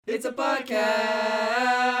It's a podcast.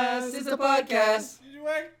 It's a podcast. You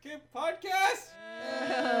like podcast?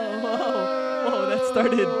 Whoa, that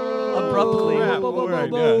started abruptly.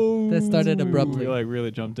 That started abruptly. We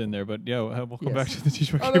really jumped in there, but welcome Yes. back to the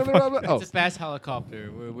Teach What Kid podcast. Oh, It's a fast helicopter.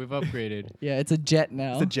 We've upgraded. Yeah, it's a jet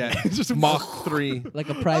now. it's a jet. It's just Mach 3. Like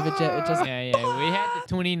a private jet. It just Yeah. We had the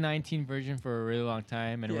 2019 version for a really long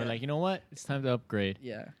time, and we're Yeah. like, you know what? It's time to upgrade.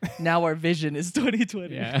 yeah. Now our vision is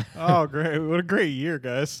 2020. Yeah. Oh, great. What a great year,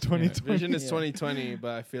 guys. 2020. Vision is Yeah. 2020,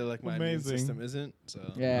 but I feel like my immune Amazing. system isn't. So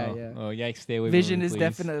Yeah, Oh, yeah. Oh, yikes! Stay away. Vision from me, is please.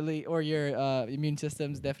 definitely, or your immune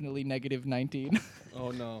system's definitely negative 19.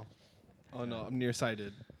 Oh no. Oh no, I'm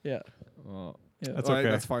nearsighted. yeah. Oh. Yeah. That's Oh, okay.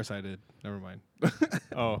 That's farsighted. Never mind.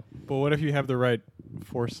 Oh, but what if you have the right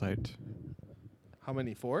foresight? How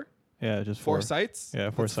many? 4? Yeah, just Four four. sights? Yeah,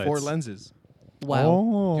 four That's 4 sights. lenses. Wow.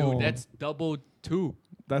 Oh. Dude, that's double 2.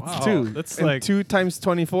 That's Wow. 2. That's And like- 2 times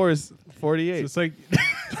 24 is 48. So it's like,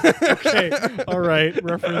 okay, all right,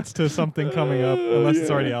 reference to something coming up, unless it's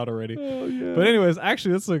already out already. Oh, yeah. But anyways,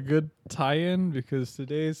 actually, that's a good tie-in because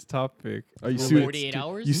today's topic. Are you relates suiting? 48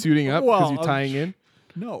 hours? You suiting up because Well, you're tying in?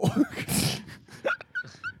 No.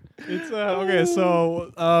 It's okay.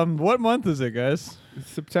 So, what month is it, guys?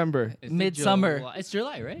 September, It's Midsummer. July. It's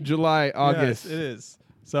July, right? July, August. Yes, it is.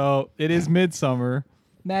 So it is midsummer.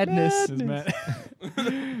 Madness.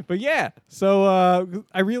 It's but yeah, so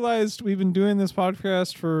I realized we've been doing this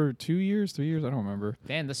podcast for 2 years, 3 years. I don't remember.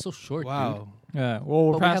 Damn, that's so short, Wow. Yeah. Well,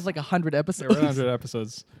 we're But we past have like 100 yeah, episodes. we're 100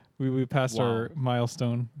 episodes. We passed Wow. our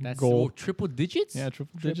milestone dude. That's goal. triple digits? Yeah,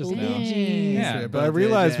 triple digits Triple now. digits. Yeah, but I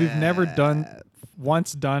realized we've never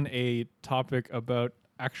once done a topic about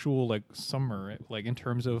actual like summer, like in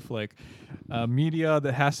terms of like media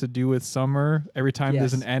that has to do with summer. Every time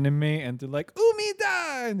there's Yes. an anime and they're like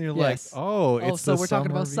Umida, and you're Yes. like, oh, it's so the we're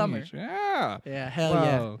talking about summer summer. beach. Yeah. Yeah, hell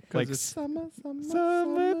Wow. Like Like summertime.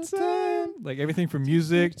 Summertime. Like everything from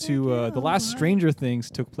music to the last Stranger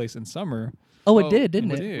Things took place in summer. yeah. Oh, it Oh, did,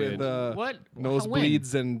 didn't it it? did. With What?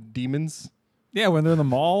 nosebleeds and demons. Yeah, when they're in the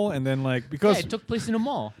mall and then like Yeah, because it took place in a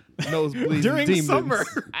mall. Nosebleeds during and demons. summer.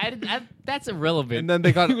 That's irrelevant. And then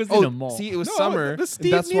they got He was oh, in a mall. see, it was No, summer. The and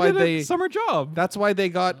Steve that's why needed a they. summer job. That's why they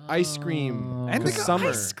got ice cream. And they 'cause got summer.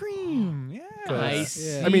 ice cream. Yeah. I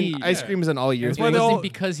Yeah. I mean, ice Yeah. cream isn't all year. That's it why they wasn't all-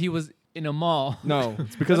 because he was in a mall. No,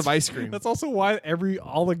 it's because of ice cream. That's also why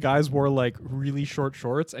all the guys wore like really short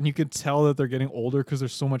shorts, and you could tell that they're getting older because they're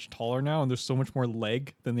so much taller now, and there's so much more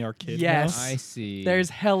leg than they are kids. Yes. now. I see. There's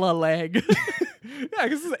hella leg. Yeah,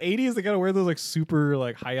 because in the '80s they gotta wear those like super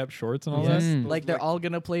like high up shorts and all yes. Mm. Like they're all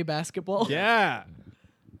gonna play basketball. that. Yeah.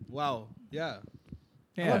 Wow. Yeah.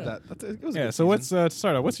 I Yeah. love that. It was a Yeah. good So what's season. to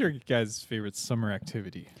start out? What's your guys' favorite summer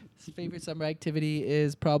activity? Favorite summer activity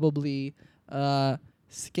is probably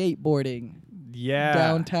skateboarding Yeah.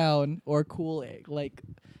 downtown or cool like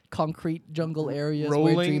concrete jungle areas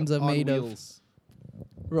where dreams are on made wheels. of.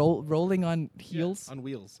 Rolling on heels. On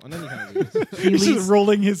wheels. On any kind of wheels. He's just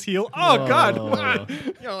rolling his heel. Oh God. Whoa.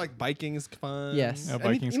 You know, like biking is fun. Yes. Yeah, Any-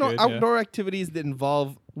 biking's you know, good, yeah. outdoor activities that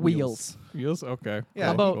involve Wheels. Wheels. Okay. Yeah.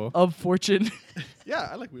 How about Cool. of fortune? Yeah,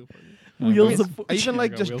 I like wheel parties. Wheels Okay. of I even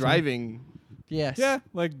like Yeah, just wheels. driving. Yes. Yeah,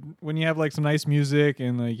 like when you have like some nice music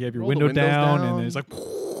and like you have your Roll the window windows down, and down. then it's like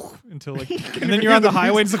until like and then you're on the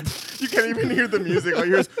highway and it's like You can't even hear the music. All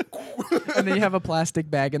you hear is And then you have a plastic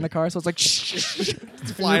bag in the car, so it's like shh.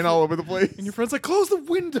 it's flying all over the place. and your friend's like close the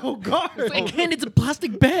window, God. Again, it's a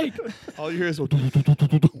plastic bag. All you hear is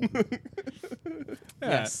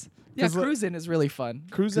Yes. Yeah, 'Cause, like, cruising is really fun.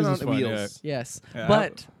 cruising on Cruising's fun, wheels. Yes. Yeah,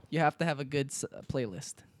 But you have to have a good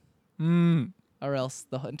playlist, Mm. or else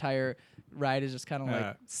the entire ride is just kind of Yeah.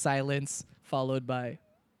 like silence followed by,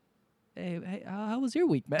 hey, how was your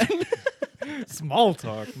week, man? Small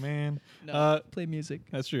talk, man. No, play music.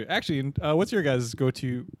 That's true. Actually, what's your guys'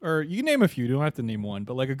 go-to? Or you can name a few. You don't have to name one,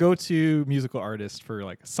 but like a go-to musical artist for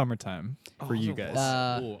like summertime for you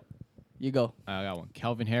guys. Ooh, You go. I got one.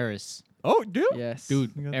 Calvin Harris. Oh, dude. Yes.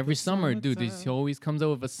 Dude, You got every the summer, dude, he summertime. always comes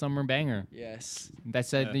out with a summer banger. Yes.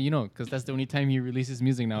 That's Yeah. you know, because that's the only time he releases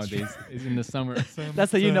music nowadays is in the summer.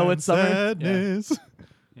 That's how you know it's summer. Sadness.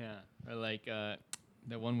 Yeah, or like the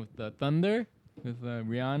one with the thunder with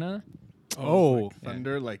Rihanna. Oh. like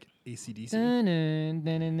thunder, like ACDC.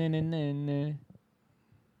 Dun-dun-dun-dun-dun-dun-dun.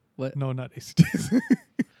 What? No, not ACDC.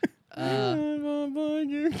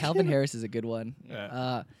 Calvin Harris is a good one.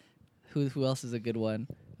 Yeah. Who else is a good one?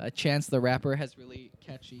 Chance the Rapper has really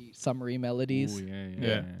catchy summery melodies. Ooh, yeah.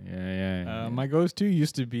 Yeah. Yeah. My go-to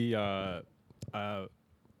used to be what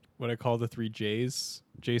I call the 3 J's: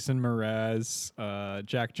 Jason Mraz,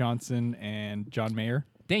 Jack Johnson, and John Mayer.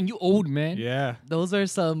 Dang, you old man. Yeah. Those are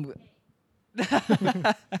some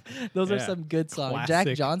Those are Yeah. some good songs. Jack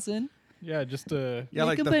Classic. Johnson. Yeah, just Yeah, Make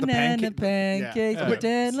like a the banana pancake. pancakes, Yeah.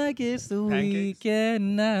 pretend like it's the Pancakes.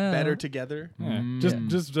 weekend now. Better together. yeah. Mm.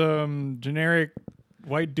 just generic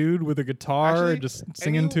white dude with a guitar Actually, just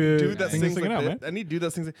singing any to dude that singing sings like out, man. this, any dude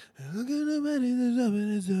that sings like,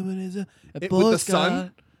 with the Polka.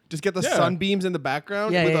 sun. Just get the Yeah. sunbeams in the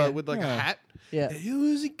background Yeah, with yeah. with like Yeah. a hat. Yeah.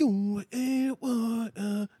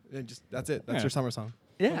 And just that's it. That's Yeah. your summer song.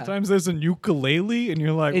 Yeah. Sometimes there's a ukulele, and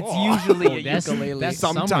you're like, It's oh. usually a that's- ukulele. that's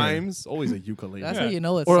summer. Sometimes, always a ukulele. That's Yeah. how you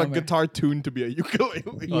know it's or summer. a guitar tuned to be a ukulele.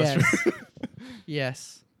 Yes.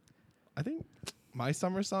 Yes. I think my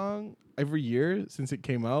summer song every year since it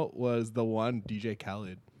came out was the one DJ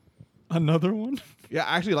Khaled. Another one. Yeah,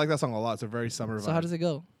 I actually like that song a lot. It's a very summer vibe. So how does it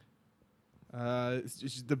go? It's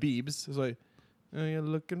just the Beebs. It's like, oh, you're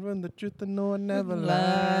looking for the truth and no one never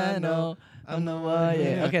Lie, lie. No, I'm the one.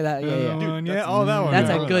 Yeah. Okay. That. Yeah. That Yeah. one, Dude, yeah. Oh, that one. That's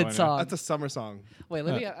yeah, a that good one, yeah. song. That's a summer song. Wait.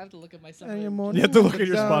 Let me. I have to look at my summer. You have to look at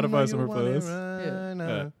your Spotify summer playlist.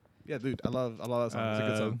 Yeah. Yeah, dude, I love that song. It's a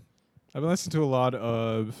good song. I've been listening to a lot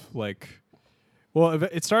of like, well,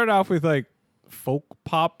 it started off with like folk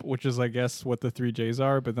pop, which is I guess what the 3Js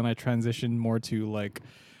are, but then I transitioned more to like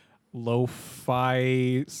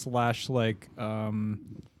lo-fi / like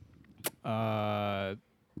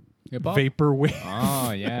Hip-hop? vaporwave.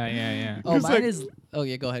 Oh yeah. Oh, It's mine like- is. Oh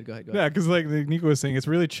yeah. Go ahead. Go ahead. Yeah, because like Nico was saying, it's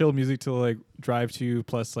really chill music to like drive to,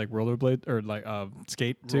 plus like rollerblade or like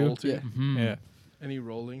skate to. Roll to. Yeah. Mhm. Yeah. Any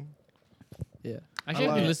rolling? Yeah. Actually, I've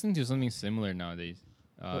love been it. listening to something similar nowadays.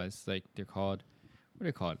 It's like they're called. What are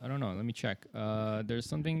they called? I don't know. Let me check. There's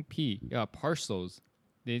something P. Yeah, parcels.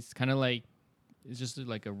 It's kind of like it's just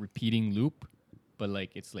like a repeating loop, but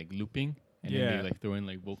like it's like looping, and then Yeah. they like throw in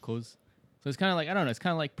like vocals. So it's kind of like I don't know. It's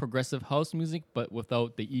kind of like progressive house music, but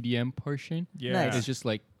without the EDM portion. Yeah. Nice. It's just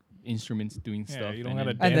like instruments doing Yeah, stuff. you don't and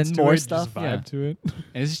gotta then- And dance then to more it, stuff, just vibe yeah. to it.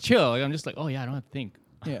 and it's just chill. Like, I'm just like, oh yeah, I don't have to think.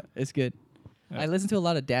 Yeah. It's good. Yeah. I listen to a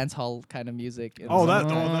lot of dance hall kind of music. in Oh, the that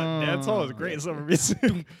summer. dance hall is great summer music.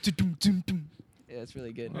 Yeah, it's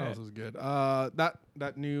really good. Oh, this is good. That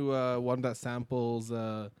new one that samples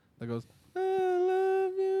that goes, I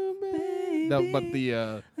love you, baby. But the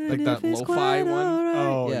like that lo-fi one.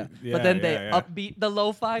 Oh, yeah. yeah, But then they yeah, yeah. upbeat the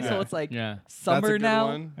lo-fi, so Yeah. it's like Yeah. That's a summer good now.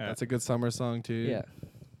 one. Yeah. That's a good summer song too. Yeah.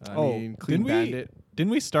 I Oh, mean, Clean didn't we- Bandit.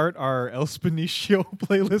 Didn't we start our El Spanicio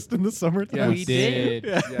playlist in the summertime? Yeah. We did.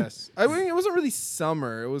 Yeah. Yes. I mean, it wasn't really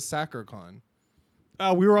summer. It was SacreCon.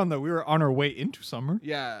 We were on our way into summer.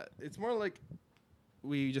 Yeah, it's more like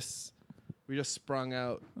we just sprung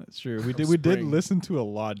out. That's true. We Of did spring. listen to a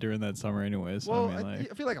lot during that summer, anyways. Well, I mean,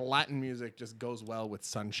 like, I feel like Latin music just goes well with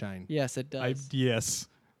sunshine. Yes, it does. yes,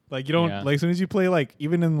 like you don't Yeah. like as soon as you play like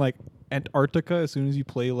even in like Antarctica, as soon as you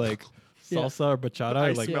play like Yeah. salsa or bachata,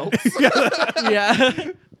 Ice like melts.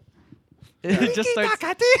 yeah. It just starts.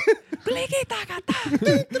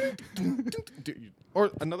 Dude, or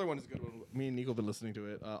another one is a good one. Me and Nico have been listening to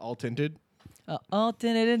it. All Tinted.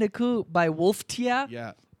 Alternate in the Coop by Wolf Tia.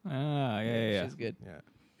 Yeah, yeah. She's good. yeah.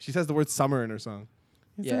 She says the word summer in her song.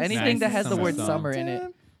 Yeah, anything that has the Summer word song. summer in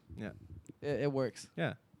it, Yeah, it works.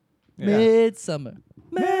 yeah. Yeah. Midsummer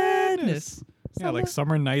Madness. Yeah, like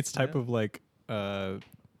summer nights type of like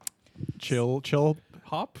chill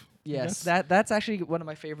hop. I Yes, guess. that's actually one of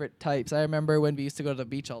my favorite types. I remember when we used to go to the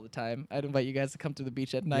beach all the time. I'd invite you guys to come to the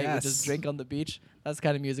beach at night. We'd just Yes. drink on the beach. That's the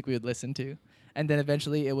kind of music we would listen to. And then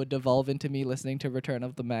eventually it would devolve into me listening to Return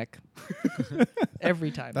of the Mac.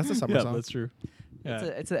 Every time. That's a summer Yeah, song. that's true. Yeah.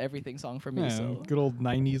 It's an everything song for me. Yeah, So good old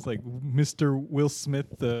 90s like Mr. Will Smith,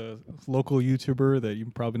 the local YouTuber that you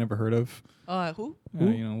probably never heard of. who?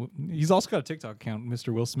 You know, he's also got a TikTok account,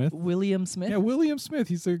 Mr. Will Smith. William Smith. Yeah, William Smith.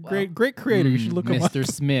 He's a great creator. You should look him up. Mr.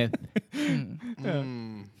 Smith.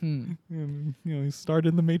 Hmm. You know, he starred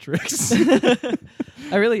in The Matrix.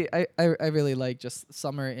 I really like just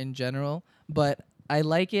summer in general, but I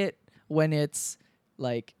like it when it's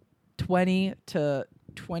like 20 to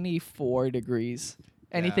 24 degrees.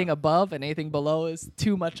 Anything Yeah. above and anything below is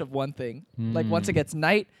too much of one thing. Like once it gets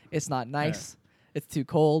night, it's not nice. It's too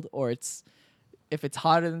cold, or if it's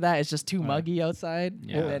hotter than that, it's just too muggy outside,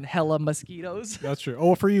 Yeah. and then hella mosquitoes. That's true.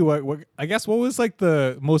 Oh, for you, what I guess what was like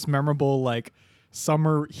the most memorable like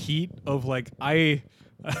summer heat of like I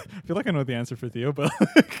feel like I know the answer for Theo, but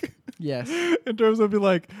like, Yes. in terms of be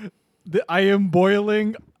like I am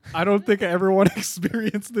boiling. I don't think I ever want to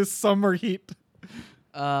experience this summer heat.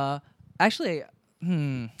 Actually,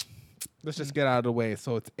 Let's just get out of the way.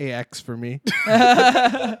 So it's AX for me.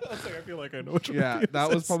 I feel like I know which one. Yeah, Theo that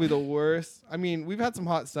was says. probably the worst. I mean, we've had some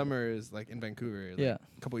hot summers like in Vancouver. Like Yeah.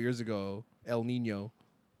 a couple years ago, El Nino.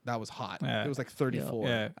 that was hot. Yeah. It was like 34.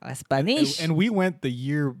 Yeah. Spanish. And we went the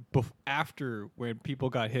year after when people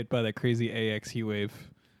got hit by that crazy AX heat wave.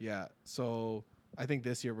 Yeah. So I think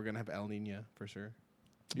this year we're gonna have El Nino for sure.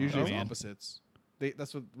 Usually it's man. opposites.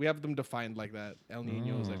 That's what we have them defined like that. El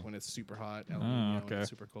Nino is like when it's super hot. El Oh, Nino when okay. it's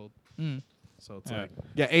super cold. Mm. So it's Yeah.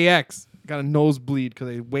 like AX got a nosebleed because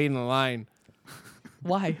they wait in the line.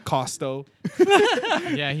 Why? Costo.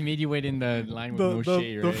 Yeah, he made you wait in the line with no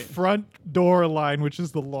shade, the right? front door line, which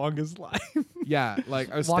is the longest line. Yeah,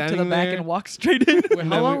 like I was Walk to standing the back there and walk straight in. Wait, and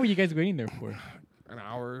how then long we- were you guys waiting there for? an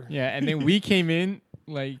hour. Yeah, and then we came in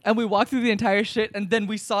like And we walked through the entire shit, and then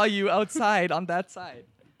we saw you outside on that side.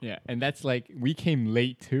 yeah, and that's like we came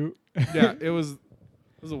late too. Yeah, it was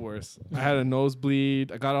the worst. I had a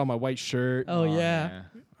nosebleed. I got on my white shirt. Oh, yeah.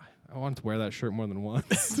 I wanted to wear that shirt more than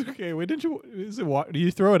once. Okay, wait, didn't you? Is it? Do you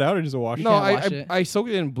throw it out or does it wash? No, can't I wash I, it. I soaked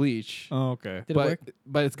it in bleach. Oh, okay. Did it but work?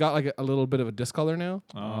 but it's got like a little bit of a discolor now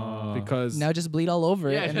because Now just bleed all over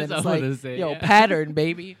Yeah, it, and then that's it's what I like, was gonna say, yo, yeah. pattern,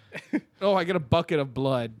 baby. oh, I get a bucket of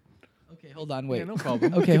blood. Okay, hold on, wait. Yeah, no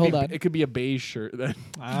problem. Okay, hold on. It could be a beige shirt then.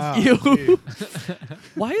 Ah, Ew. okay.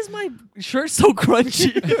 Why is my shirt so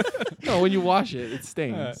crunchy? No, when you wash it, it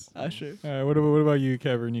stains. Sure. All right, what about you,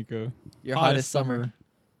 Kev or Nico? Your hottest summer.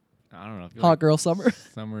 I don't know. I feel Hot like girl summer.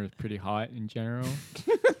 summer is pretty hot in general.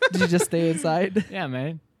 Did you just stay inside? Yeah,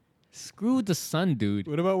 man. Screw the sun, dude.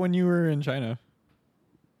 What about when you were in China?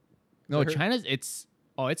 No, Is it hurt? China's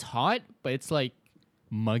it's hot, but it's like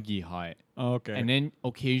muggy hot. Oh, okay. And then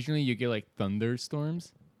occasionally you get like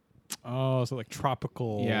thunderstorms. oh, so like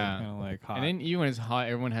tropical. Yeah. Kind of like hot. And then even when it's hot,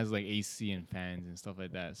 everyone has like AC and fans and stuff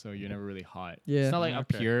like that. So you're never really hot. Yeah. It's not like up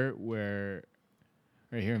Okay. here where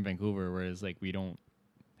right here in Vancouver where it's like we don't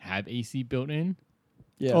have AC built in.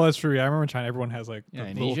 Yeah. Oh, that's true. Yeah, I remember in China, everyone has like. Yeah, the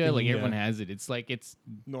in little Asia, like thingy, everyone yeah. has it. It's like it's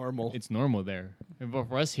Normal. normal there. But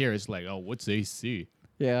for us here, it's like, oh, what's AC?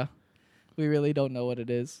 Yeah. We really don't know what it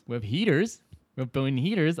is. We have heaters. We have built-in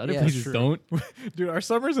heaters. Other Yeah, places true. don't. Dude, our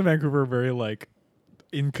summers in Vancouver are very like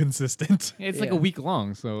inconsistent. It's like a Yeah. week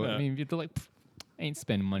long. So Yeah. I mean, you're like, "Pff, I ain't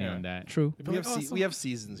spending money Yeah. on that. True. we have like, oh, we have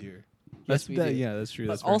seasons here. Yes, we do. Yeah, that's true.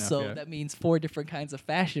 But That's fair also, enough, yeah. that means 4 different kinds of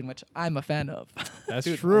fashion, which I'm a fan of. That's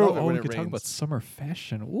Dude, I true. love it Oh, when we it could talk about rains. summer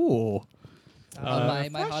fashion. Ooh. My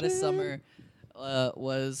hottest summer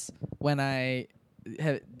was when I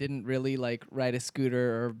didn't really like ride a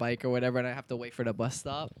scooter or bike or whatever, and I have to wait for the bus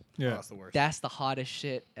stop. Yeah. Oh, that's the worst. That's the hottest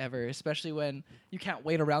shit ever, especially when you can't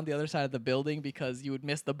wait around the other side of the building because you would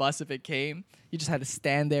miss the bus if it came. You just had to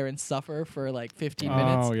stand there and suffer for like 15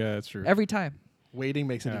 minutes. Oh, yeah, that's true. Every time. Waiting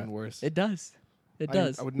makes it Yeah. even worse. It does. It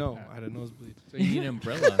does. I would know. I had a nosebleed. So you need an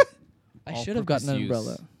umbrella. I should have gotten an All-purpose use.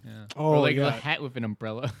 umbrella. Yeah. Oh, or like yeah. a hat with an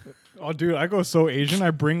umbrella. Oh, dude, I go so Asian.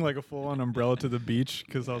 I bring like a full-on umbrella to the beach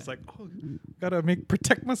because I was like, oh, gotta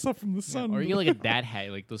protect myself from the sun. Or you get like a dad hat,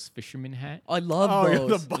 like those fisherman hat. I love oh, yeah,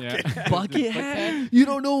 those. the bucket. Yeah. Bucket hat. You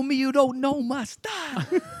don't know me, you don't know my style.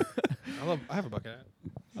 I have a bucket hat.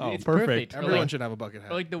 Oh, It's perfect. Or Everyone like, should have a bucket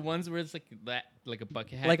hat. or like the ones where it's like that, like a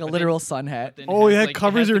bucket hat. Like a but literal sun hat. then Oh, has, yeah, it like,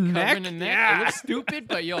 covers has your the cover neck? in the neck. Yeah. It looks stupid,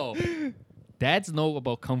 but yo, dads know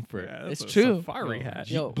about comfort. Yeah, It's that's a true. Safari Yo, hat.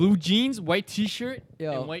 Yo. Blue jeans, white t-shirt,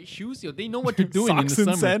 Yo. and white shoes. Yo, they know what they're doing in Socks the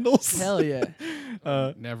and summer. sandals. Hell yeah.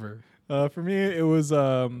 Never. For me, it was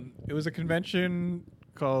a convention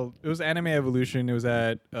called Anime Evolution. It was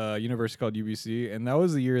at a university called UBC, and that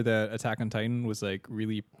was the year that Attack on Titan was like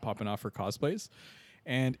really popping off for cosplays.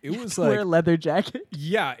 And it was Wear a like, leather jacket.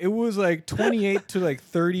 yeah, it was like 28 to like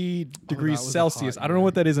 30 degrees was a Celsius. hot I don't know year.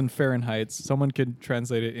 what that is in Fahrenheit. Someone could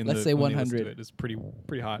translate it in. Let's the, say when they listen to 100. it. It's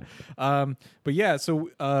pretty hot. But yeah,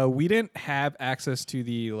 so we didn't have access to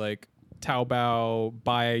the like Taobao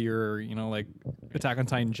buy your like Attack on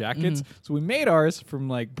Titan jackets. So we made ours from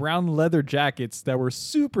like brown leather jackets that were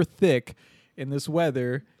super thick in this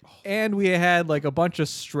weather. And we had like a bunch of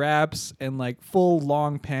straps and like full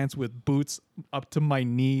long pants with boots up to my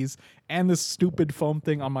knees and this stupid foam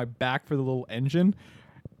thing on my back for the little engine.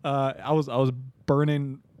 I was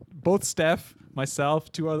burning both Steph,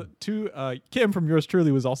 myself, Kim from yours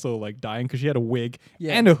truly was also like dying because she had a wig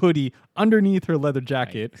Yeah. and a hoodie underneath her leather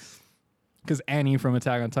jacket. Because Annie from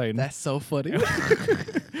Attack on Titan. That's so funny.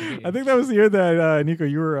 I think that was the year that Nico,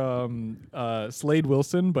 you were Slade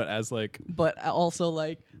Wilson, but as like but also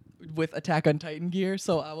like with Attack on Titan gear,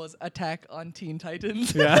 so I was Attack on Teen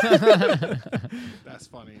Titans. yeah. That's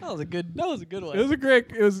funny. That was a good one.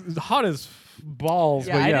 It was hot as balls.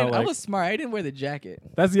 yeah, but I like, was smart. I didn't wear the jacket.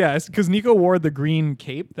 that's it's because Nico wore the green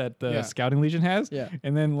cape that the Yeah. Scouting Legion has. Yeah.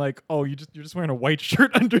 And then like, oh, you're just wearing a white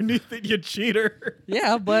shirt underneath it, you cheater.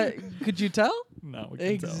 Yeah, but could you tell? No, we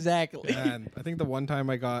can tell. Exactly. And I think the one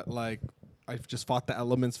time I I just fought the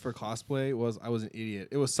elements for cosplay was I was an idiot.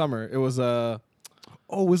 It was summer. It was Oh,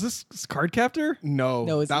 was this Card Captor?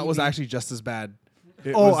 No, it's that was Eevee. actually just as bad.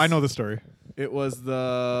 It Oh, was- I know the story. It was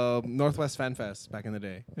the Northwest Fan Fest back in the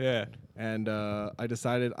day. Yeah. And I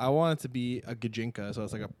decided I wanted to be a Gajinka, so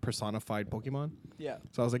it's like a personified Pokemon. Yeah.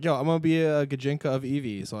 So I was like, yo, I'm gonna be a Gajinka of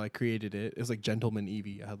Eevee. So I created it. It was like Gentleman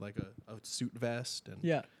Eevee. I had like a suit vest and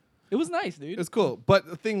Yeah. It was nice, dude. it was cool. But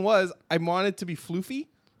the thing was, I wanted to be floofy.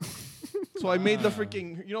 So I made the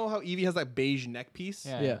freaking, you know how Eevee has that beige neck piece?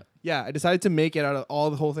 yeah. Yeah, I decided to make it out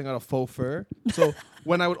of the whole thing out of faux fur. So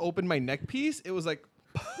when I would open my neck piece, it was like,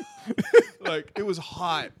 like it was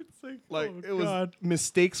hot. Like oh it was God.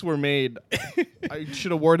 mistakes were made. I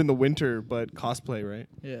should have worn it in the winter, but cosplay, right?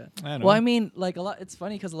 Yeah. I know. Well, I mean, like a lot. It's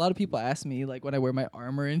funny because a lot of people ask me, like, when I wear my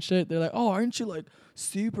armor and shit, they're like, "Oh, aren't you like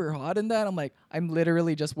super hot in that?" I'm like, I'm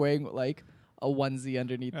literally just wearing like a onesie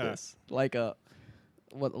underneath Yeah. this, like a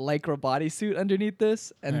lycra bodysuit underneath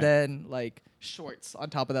this, and Right. then like shorts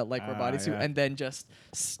on top of that lycra Ah, bodysuit, yeah. and then just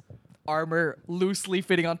armor loosely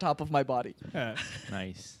fitting on top of my body. Yeah.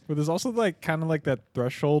 Nice. But there's also like kind of like that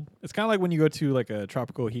threshold. It's kind of like when you go to like a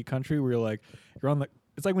tropical heat country where you're on the.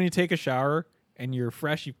 It's like when you take a shower and you're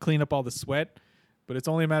fresh, you clean up all the sweat, but it's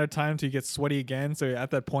only a matter of time till you get sweaty again. So at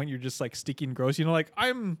that point, you're just like sticky and gross. You know, like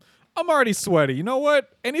I'm already sweaty. You know what?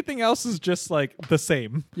 Anything else is just like the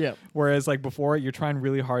same. Yeah. Whereas like before, you're trying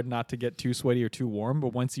really hard not to get too sweaty or too warm.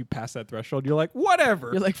 But once you pass that threshold, you're like, whatever.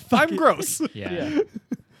 You're like, fuck I'm it. gross. Yeah.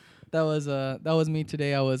 That was me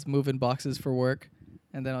today. I was moving boxes for work,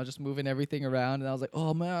 and then I was just moving everything around, and I was like,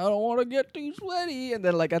 "Oh man, I don't want to get too sweaty." And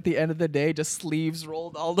then like at the end of the day, just sleeves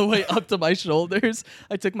rolled all the way up to my shoulders.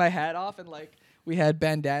 I took my hat off, and like we had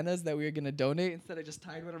bandanas that we were gonna donate. Instead, I just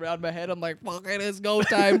tied one around my head. I'm like, "Fuck it, it's go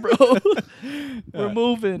time, bro. We're Yeah.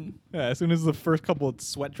 moving." Yeah, as soon as the first couple of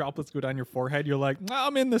sweat droplets go down your forehead, you're like, "Nah,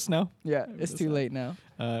 I'm in this now." Yeah, it's too late now.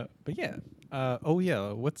 But yeah. Oh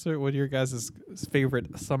yeah. What are your guys'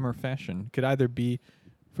 favorite summer fashion? Could either be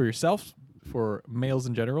for yourself, for males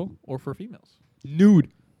in general, or for females.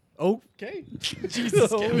 Nude. Okay.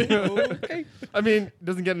 Jesus, Kevin. Okay. I mean, it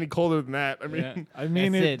doesn't get any colder than that. I mean, Yeah. I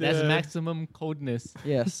mean, That's it, it. That's uh, maximum coldness.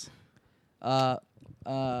 Yes. I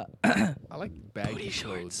like baggy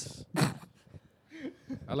clothes.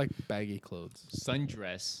 I like baggy clothes.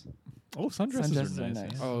 Sundress. Oh, sundresses, Sundresses are are nice.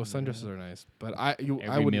 nice. yeah. Oh, sundresses are nice, but I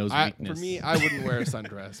Every would male's for weakness. me I wouldn't wear a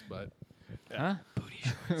sundress, but Huh?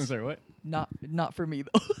 I'm sorry, what? Not for me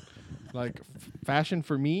though. like fashion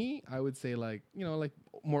for me, I would say like like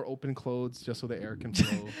more open clothes just so the air can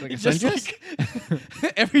flow. Like a Just sundress.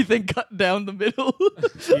 like everything cut down the middle. All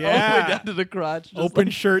the way Yeah. down to the crotch. just Open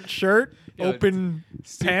like- shirt, Yo, open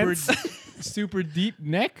Super, pants. super deep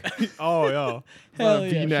neck. Oh yeah. Hell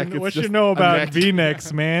yeah. V-neck. It's What you just know a about neck.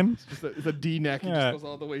 V-necks, man? It's a D neck. It Yeah. just goes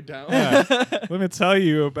all the way down. Yeah. Let me tell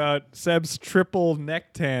you about Seb's triple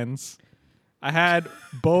neck tans. I had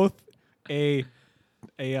both a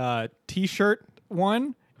t-shirt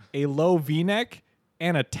one, a low V-neck,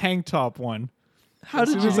 and a tank top one. How As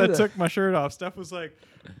did soon you as do I that? took my shirt off, Steph was like,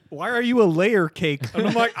 "Why are you a layer cake?" And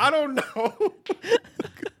I'm like, "I don't know.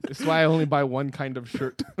 This is why I only buy one kind of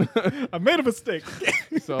shirt. I made a mistake."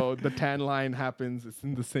 So the tan line happens. It's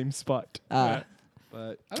in the same spot. Ah,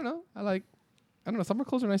 But I don't know. I don't know. Summer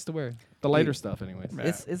clothes are nice to wear. The lighter stuff, anyways.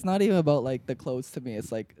 Yeah. it's not even about like the clothes to me.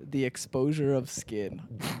 It's like the exposure of skin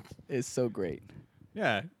is so great.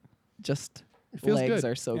 Yeah. Just feels legs good.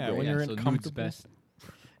 are so Yeah, great. when you're so nude's uncomfortable. best.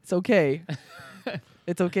 It's okay.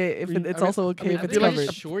 It's okay if mean, it's I mean- also I okay mean, if I it's feel like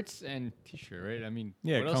covered. Shorts and t-shirt, right? I mean,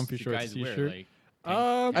 Yeah, what else comfy do shorts, guys wear? t-shirt. Like,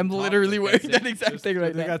 Um, I'm top, literally like, wearing that's that it. exact Just thing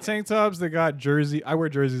right they now. got tank tops. They got jersey. I wear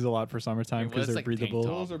jerseys a lot for summertime Okay, well, because that's they're like tank breathable.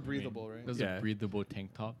 top. Those are I mean, breathable, right? Those Yeah. are breathable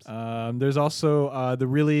tank tops. There's also the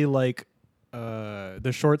really like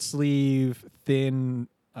the short sleeve, thin,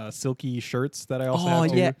 silky shirts that I also Oh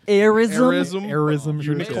have. yeah, too. airism. Airism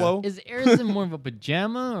shirts. Uniqlo. Is Airism more of a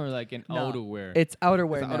pajama or like an No, outerwear? It's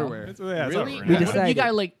outerwear It's now. outerwear. It's, yeah, it's Really? outerwear. We What if decided. you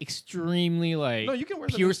got like extremely like No, you can wear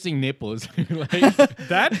the piercing nipples. like,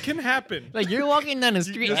 That can happen. like you're walking down the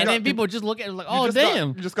street just and got- then people just look at it like, You oh just got- damn.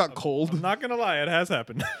 you just got cold. I'm not gonna lie, it has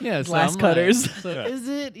happened. Yeah, so Glass I'm cutters. Like, so Yeah. is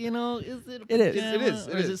it, is it a It is. pajama, It is,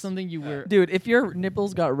 or it is it is. something you wear? Dude, if your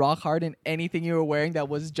nipples got rock hard in anything you were wearing that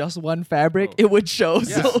was just one fabric, Oh. it would show.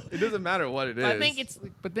 Yeah, So it doesn't matter what it is. I think it's,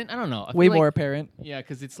 but then I don't know. I way feel more like, apparent. yeah,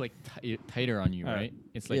 because it's like tighter on you, Alright. right?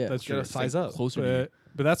 It's like Yeah. That's Gotta true. it's, size like, up. closer to you.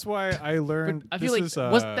 But that's why I But learned. I feel this like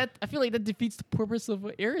is, what's that? I feel like that defeats the purpose of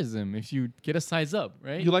airism if you get a size up,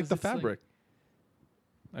 right? you like 'Cause the it's fabric.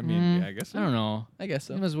 I mean, yeah, I guess. So. I don't know. I guess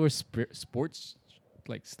so. You must wear sports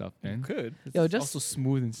like stuff, man. Could. It's Yo, just- also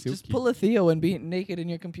smooth and silky. Just pull a Theo and be naked in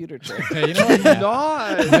your computer chair. Yeah, you know what? Yeah.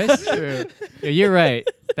 not. That's true. Yeah, you're right.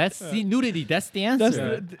 That's the nudity. That's the answer.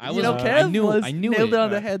 That's Yeah. I you know, I Kev knew. was I knew nailed it. it on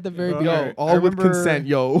the head the very Yo, beginning. Yo, all I with remember- consent,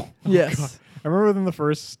 yo. Yes. I remember within the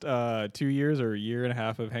first 2 years or a year and a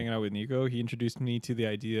half of hanging out with Nico, he introduced me to the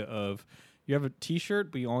idea of you have a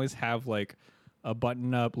T-shirt, but you always have like a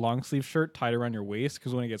button-up long sleeve shirt tied around your waist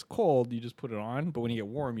because when it gets cold, you just put it on. But when you get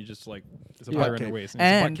warm, you just like it's a Yeah. tie Butt around your cape. waist. And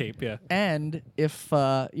it's a And- butt cape, yeah, And if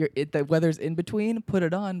the weather's in between, put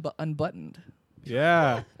it on but unbuttoned,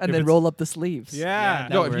 yeah, and If then it's- roll up the sleeves. Yeah,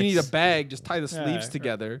 that Yo, if you need a works. bag, just tie the Yeah. sleeves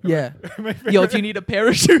together. Yeah. my favorite, Yo, if you need a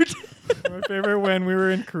parachute, my favorite when we were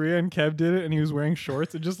in Korea and Kev did it and he was wearing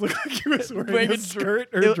shorts, it just looked like he was wearing Wearing a a skirt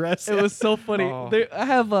or it, dress. it was so funny. Oh. I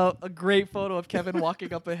have a great photo of Kevin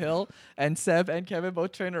walking up a hill, and Seb and Kevin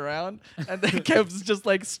both turn around, and then Kev's just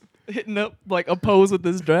like hitting up like a pose with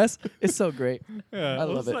this dress. It's so great. yeah. I love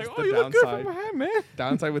was it. Like, It's oh, the you look good downside. from behind, man.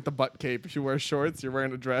 Downside with the butt cape. If you wear shorts, you're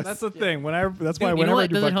wearing a dress. That's the thing. That's Dude, why you know whenever I what?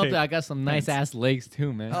 do Doesn't butt help cape, that I got some nice ass legs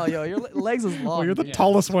too, man. Oh, yo, your legs is long. well, you're the dude.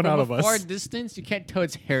 tallest one From out a of us. far distance, you can't tell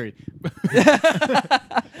it's hairy.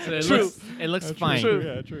 So it True. looks That's fine. True.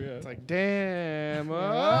 Yeah, true. Yeah. It's like, damn.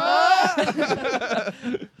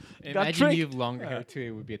 Imagine tricked. you have longer hair too.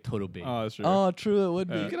 It would be a total baby. Oh, that's true. Oh, true. It would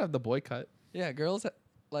be. You could have the boy cut. Yeah, girls.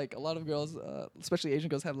 Like a lot of girls, especially Asian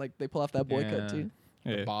girls, have like they pull off that boy Yeah. cut too.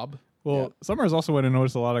 yeah. Bob. Well, Yeah. summer is also when I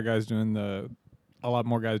noticed a lot of guys doing a lot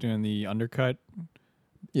more guys doing the undercut.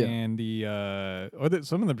 Yeah. And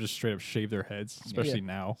some of them just straight up shave their heads, especially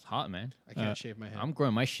now. It's hot, man. I can't shave my head. I'm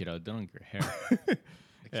growing my shit out. Don't grow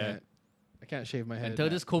hair. I can't shave my head. Until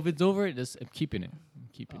this COVID's over, I'm keeping it. I'm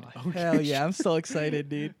keeping it. Hell yeah, I'm so excited,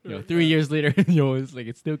 dude. Yo, 3 years later, yo, it's like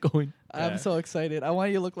it's still going. I'm Yeah. so excited. I want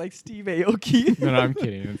you to look like Steve Aoki. No, I'm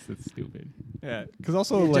kidding. That's stupid. Yeah, because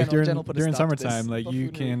also Yeah, like Jen will put a during stop to this summertime, like you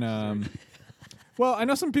buffoonery. can. Well, I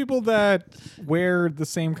know some people that wear the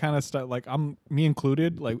same kind of stuff. Like me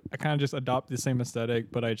included. Like I kind of just adopt the same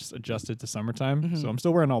aesthetic, but I just adjust it to summertime. Mm-hmm. So I'm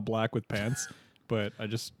still wearing all black with pants, but I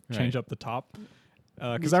just change Right. up the top.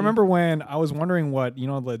 Because I remember when I was wondering what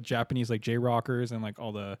the Japanese like J rockers and like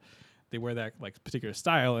they wear that like particular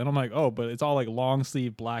style, and I'm like, oh, but it's all like long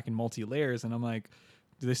sleeve black and multi layers, and I'm like,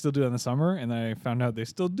 do they still do it in the summer? And then I found out they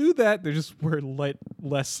still do that. They just wear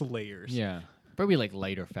less layers. Yeah. Probably like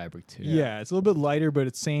lighter fabric too. Yeah, it's a little bit lighter, but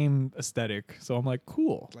it's same aesthetic. So I'm like,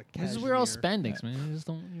 cool. Like This is we're all cashmere. spandex, man. Just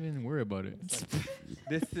don't even worry about it.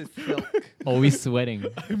 This is silk. Always sweating.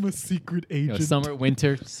 I'm a secret Yo, summer,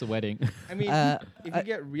 winter, sweating. I mean, if I- you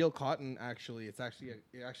get real cotton, actually, it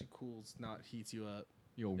actually cools, not heats you up.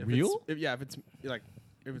 Yo, If real?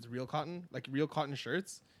 if it's real cotton, like real cotton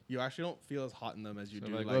shirts, you actually don't feel as hot in them as you So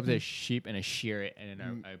do. like, go Like, up to the sheep and I shear it, and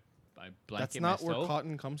then I blanket that's not where myself.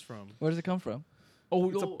 cotton comes from. Where does it come from? Oh,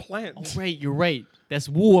 it's a plant. Oh, right, you're right. That's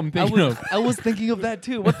wool I'm thinking of. I was thinking of that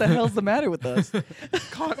too. What the hell's the matter with us?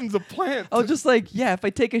 Cotton's a plant. I was just like, yeah, if I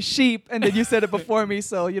take a sheep and then you said it before me,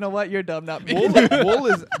 so you know what? You're dumb, not me. wool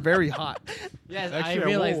is very hot. Yes, Actually, I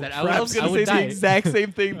realized wool that. I was I gonna would say die. the exact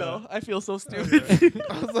same thing though. I feel so stupid.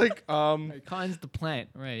 I was like, Cotton's the plant.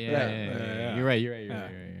 Right, yeah, Right. Yeah. You're right, you're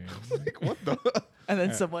right. like what the? And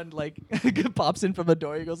then someone like pops in from the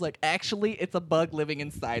door. He goes like, actually, it's a bug living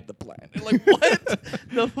inside the plant. And like, what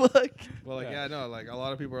the fuck? Well, like no, like a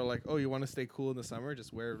lot of people are like, oh, you want to stay cool in the summer?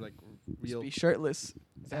 Just wear like Just real. be shirtless.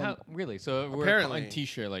 So how, really? So we're Apparently. on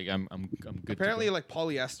t-shirt. Like I'm good. Apparently, to go. like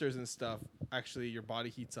polyesters and stuff, actually your body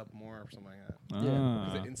heats up more or something like that Ah.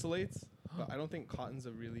 because it insulates. But I don't think cotton's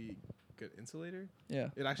a really good insulator. Yeah.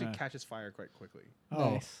 It actually Yeah. catches fire quite quickly.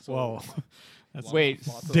 Oh, Nice. well, that's Wait,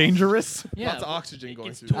 Lots of dangerous. yeah, lots of oxygen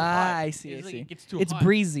going it's through too it. hot. I see. It's I like see. it gets too It's hot.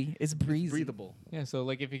 breezy. It's breezy. Breathable. Yeah, so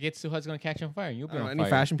like if it gets too hot, it's gonna catch on fire. And you'll I be don't know, on any fire.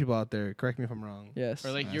 fashion people out there, correct me if I'm wrong. Yes.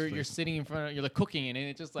 Or like Nice, you're please. sitting in front of you're like cooking and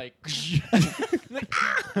it's just like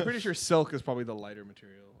I'm pretty sure silk is probably the lighter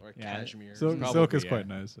material, or Yeah. cashmere. So Probably, silk is yeah. quite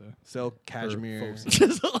nice. Silk, cashmere,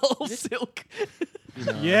 Just all silk, you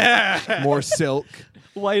know, Yeah. more silk.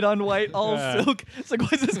 white on white, all Yeah. silk. It's like, why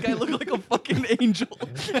does this guy look like a fucking angel?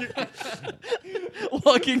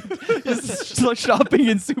 Walking, just shopping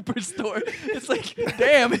in Superstore. It's like,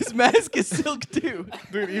 damn, his mask is silk too.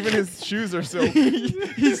 Dude, even his shoes are silk.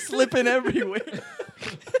 He's slipping everywhere.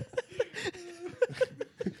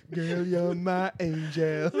 Girl, you're my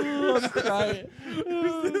angel. I'm crying.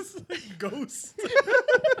 Ghost.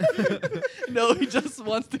 No, he just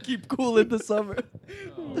wants to keep cool in the summer.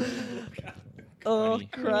 Oh, Funny.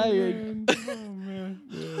 crying. Oh man.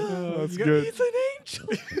 That's You got- good. He's an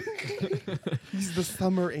angel. He's the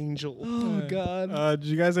summer angel. Oh God. Did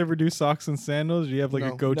you guys ever do socks and sandals? Do you have like a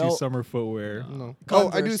No. go-to No. summer footwear? No. Oh,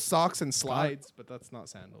 I do Converse. socks and slides, but that's not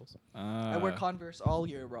sandals. I wear Converse all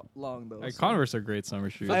year long though. so- Converse are great summer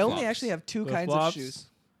shoes. I only Flip-flops. actually have two kinds of Flip-flops. shoes.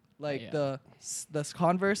 Like Yeah. the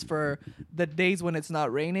Converse for the days when it's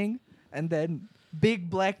not raining, and then big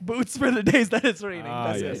black boots for the days that it's raining. Ah,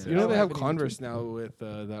 That's yes, it. You know I they don't have any Converse between. now with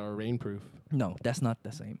that are rainproof. No, that's not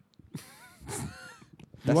the same. You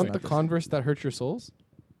That's want not the the same. Converse that hurt your soles?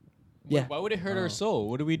 Yeah. Why would it hurt Oh. our soul?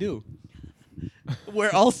 What do we do?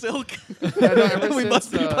 We're all silk. Yeah, no, ever we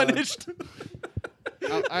must since, be punished.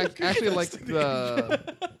 I actually like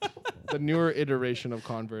the newer iteration of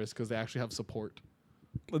Converse because they actually have support.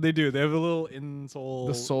 What they do? They have a little insole.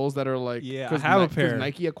 The soles that are like Yeah, I 'cause have a 'cause pair.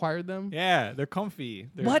 Nike acquired them. Yeah, they're comfy.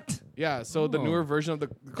 They're What? Yeah, so the Oh. newer version of the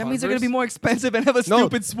That means they're gonna be Converse- more expensive and have a No.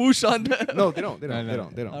 stupid swoosh on them. No, they don't. They No, don't. no. They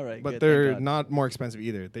don't. They don't. All right, but good, thank they're God. not more expensive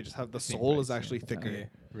either. They just have the Same sole price, is yeah. actually thicker, Okay.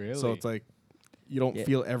 Really? so it's like you don't Yeah.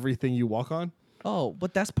 feel everything you walk on. Oh,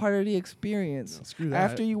 but that's part of the experience. No, screw that.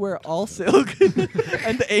 After you wear all silk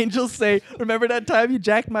and the angels say, remember that time you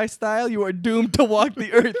jacked my style? You are doomed to walk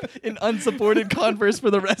the earth in unsupported Converse for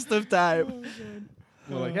the rest of time.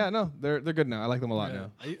 You're like, yeah, no, they're good now. I like them a lot Yeah.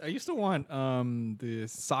 now. I used to want the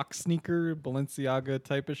sock sneaker Balenciaga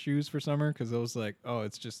type of shoes for summer because it was like, oh,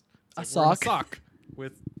 it's just it's A like wearing sock? sock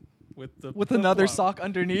with the With another flip-flop. sock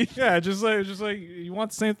underneath. Yeah, just like you want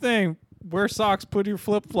the same thing. Wear socks, put your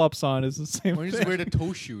flip flops on. It's the same. Why don't you thing. just wear the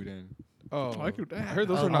toe shoe then? Oh, I heard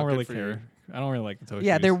those I are don't not really good for care. you. I don't really like the toe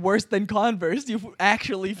Yeah, shoes. they're worse than Converse. You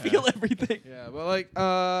actually feel everything. Yeah, but like,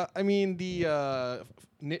 I mean, the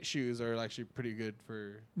knit shoes are actually pretty good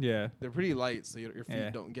for. Yeah, They're pretty light, so your feet Yeah.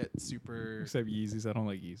 don't get super. except Yeezys. I don't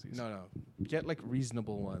like Yeezys. No, get like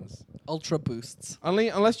reasonable ones. Ultra boosts.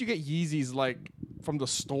 Unless you get Yeezys like from the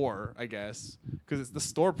store, I guess, because the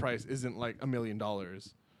store price isn't like $1 million.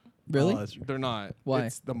 Really? Oh, that's- They're not. Why?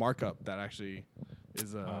 It's the markup that actually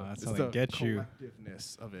is that's it's how the they get you.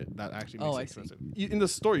 collectiveness of it that actually Oh, makes it I see. expensive. In the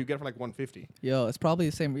store, you get it for like $150. Yo, it's probably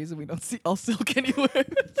the same reason we don't see all silk anywhere.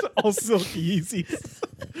 all silk Yeezys.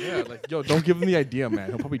 Yeah, like yo, don't give him the idea, man.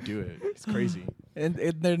 He'll probably do it. It's crazy. and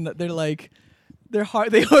they're like they're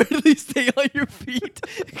hard. They hardly stay on your feet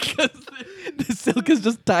because the silk is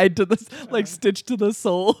just tied to the like stitched to the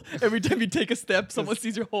sole. Every time you take a step, someone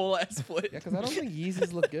sees your whole ass foot. Yeah, because I don't think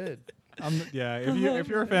Yeezys look good. Yeah, if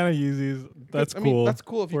you're a fan of Yeezys, that's I cool. mean, that's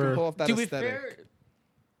cool if you can We're- pull off that To be aesthetic. fair,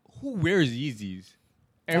 who wears Yeezys?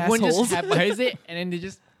 Everyone Assholes. just buys it and then they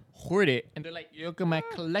just hoard it and they're like, yo, look at my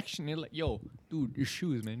collection. You're like, yo, dude, your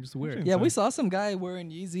shoes, man, just wear it. Yeah, we saw some guy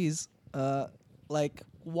wearing Yeezys, like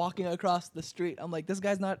walking across the street. I'm like, this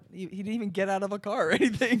guy's not. He didn't even get out of a car or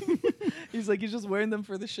anything. He's like, he's just wearing them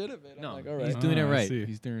for the shit of it. I'm No, like, all he's right. doing it Oh, I right. see.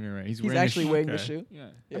 He's doing it right. He's He's wearing the actually shoe. wearing the Okay. shoe. Yeah.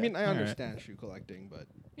 Yeah. I mean, I Alright. understand shoe collecting, but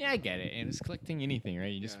Yeah, I get it. And it's collecting anything,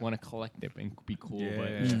 right? You just Yeah. want to collect it and be cool. Yeah.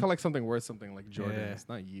 But you should collect something worth something like Jordan. Yeah. It's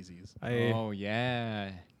not Yeezys. oh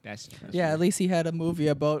yeah, that's true. Yeah, at least he had a movie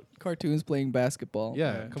about cartoons playing basketball.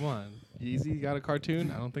 Yeah, Yeah. come on. Yeezy got a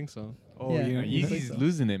cartoon? I don't think so. Oh, Yeah. you know, Yeah. Yeezy's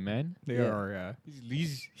losing it, man. they Yeah. are. Yeah.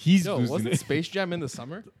 He's Yo, losing wasn't it. Space Jam in the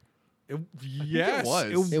summer? Yes,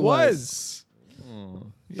 was. It was. Oh.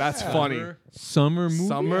 That's Yeah. funny. Summer movie.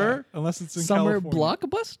 Summer? Unless it's in Summer California.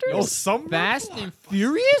 blockbusters. Oh, summer. Fast and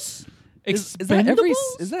Furious. is that every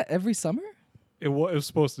Expendables? is that every summer? It was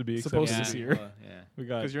supposed to be. except Supposed to this be. year. Yeah. We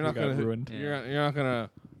got Because you're we not got gonna ruined. Yeah.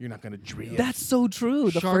 you're not gonna drift. That's so true.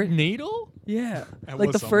 The first, Sharknado. yeah, That like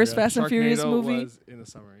was the summer, first yeah. Fast and Furious Sharknado movie. was in the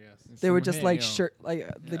summer, yes. They were Summer just hit, like yo. shirt, like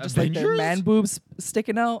they just like their Avengers? man boobs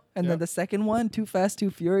sticking out, and Yep. then the second one, Too Fast, Too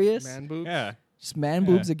Furious, Man boobs. Yeah. just man Yeah.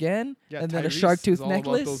 boobs again, Yeah, and then a Tyrese shark is tooth all about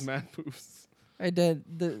necklace. those man boobs. I did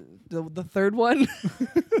the third one.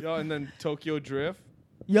 Yo, and then Tokyo Drift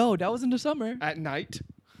Yo, that was in the summer. at night,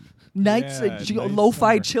 Nights, Yeah, like, nice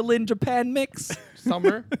lo-fi summer. chill in Japan mix.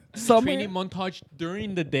 summer, Summer. Training montage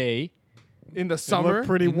during the day. in the It summer. looked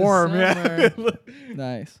pretty In the warm. Yeah.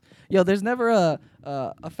 Nice. Yo, there's never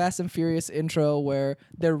a Fast and Furious intro where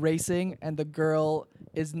they're racing and the girl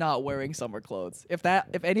is not wearing summer clothes. If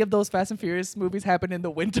any of those Fast and Furious movies happen in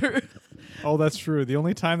the winter, Oh, that's true. The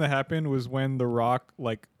only time that happened was when The Rock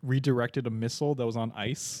like redirected a missile that was on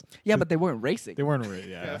ice. yeah, but they weren't racing. They weren't really.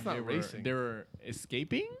 Yeah, Yeah. that's not racing. They were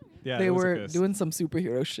escaping. Yeah, They it was were like a- doing some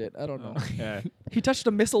superhero shit. I don't know. Yeah. He touched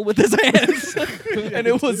a missile with his hands, and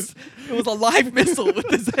it was a live missile with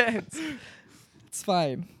his hands. It's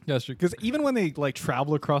fine. That's true. Because even when they like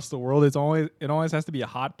travel across the world, it always has to be a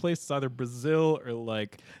hot place. It's either Brazil or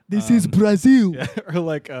like Brazil. yeah, or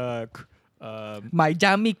like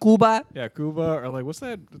Miami, Cuba. Yeah, Cuba, or like what's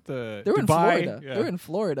that? The They were in Dubai? Florida. Yeah. They were in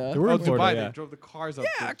Florida. They were Oh, in Florida, Dubai. yeah. They drove the cars up.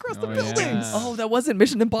 Yeah, the- across the Oh, buildings. yeah. Oh, that wasn't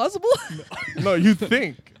Mission Impossible. No, you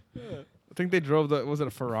think? I think they drove the. Was it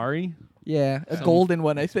a Ferrari? yeah, a Some- golden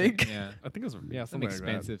one, I think. Yeah. I think it was. Yeah, Some something like that.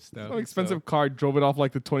 expensive stuff. Some expensive car drove it off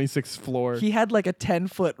like the 26th floor. He had like a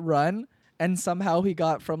 10-foot run, and somehow he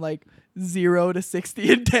got from like 0 to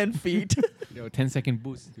 60 in 10 feet. Yo, 10-second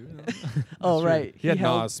boost, dude. Oh right, He had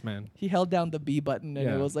held, Nas, man. he held down the B button, and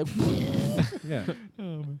Yeah. it was like. Yeah.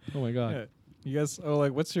 Oh my god. Yeah. You guys,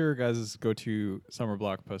 like, what's your guys' go-to summer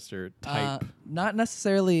blockbuster type? Not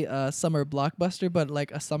necessarily a summer blockbuster, but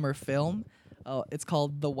like a summer film. It's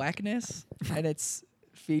called The Whackness, and it's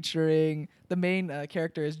featuring the main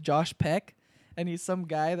character is Josh Peck, and he's some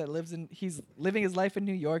guy that he's living his life in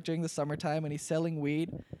New York during the summertime, and he's selling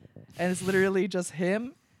weed, and it's literally just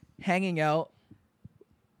him hanging out,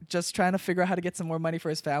 just trying to figure out how to get some more money for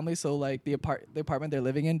his family, so like the apartment they're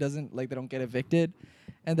living in doesn't they don't get evicted,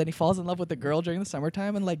 and then he falls in love with the girl during the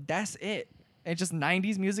summertime, and like that's it. And just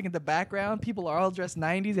 90s music in the background. People are all dressed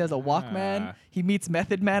 90s. He has a Walkman. Ah. He meets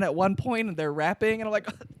Method Man at one point, and they're rapping. And I'm like,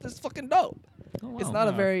 this is fucking dope. It's not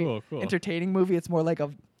a wow, very cool. entertaining movie. It's more like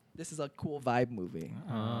this is a cool vibe movie.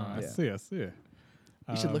 I Yeah. see. I see.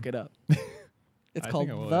 You should look it up. It's I called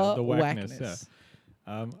think I will, The yeah. The Whackness. Whackness,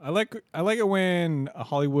 I like it when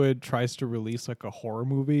Hollywood tries to release like a horror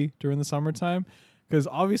movie during the summertime, because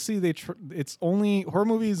obviously it's only horror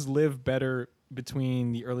movies live better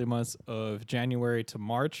between the early months of January to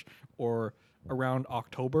March or around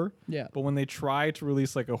October. Yeah. But when they try to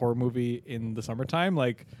release like a horror movie in the summertime,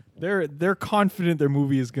 like they're confident their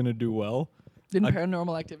movie is gonna do well. Didn't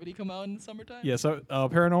Paranormal Activity come out in the summertime? Yeah, so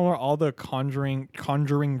Paranormal, all the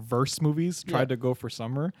Conjuring verse movies tried Yeah. to go for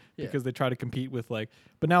summer Yeah. because they try to compete with like,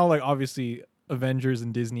 but now like obviously Avengers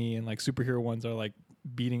and Disney and like superhero ones are like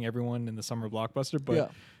beating everyone in the summer blockbuster. But Yeah.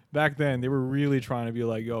 back then they were really trying to be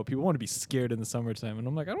like, yo, people want to be scared in the summertime, and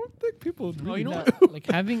I'm like, I don't think people. Oh, Really you know know. what? Like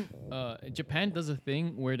having Japan does a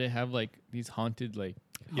thing where they have like these haunted like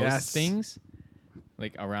house Yes. things,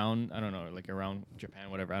 like around I don't know, like around Japan,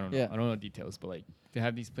 whatever. I don't know. Yeah. I don't know details, but like they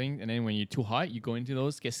have these things, and then when you're too hot, you go into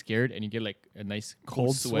those, get scared, and you get like a nice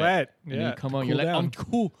Cold sweat. sweat. And then Yeah, you come to out, you're cool like, I'm down.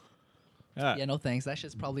 cool. Yeah, no thanks. That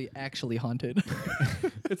shit's probably actually haunted.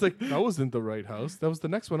 It's like that wasn't the right house. That was the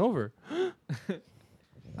next one over.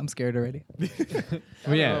 I'm scared already. I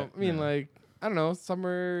don't yeah. know. I mean, like I don't know.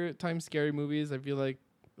 Summertime scary movies. I feel like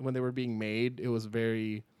when they were being made, it was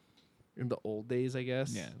very in the old days, I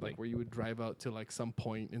guess. Yeah, Like like- where you would drive out to like some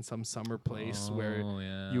point in some summer place where Oh,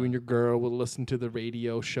 yeah. you and your girl would listen to the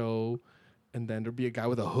radio show, and then there'd be a guy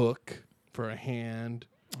with a hook for a hand.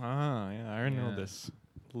 Ah, yeah, I know Yeah. this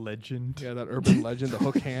legend. Yeah, that urban legend, the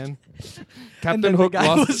hook hand. And Captain then Hook the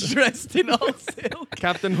guy was lost. dressed in all silk.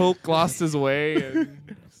 Captain Hook lost his way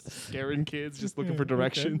and scaring kids just looking for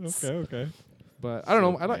directions. Okay. But I don't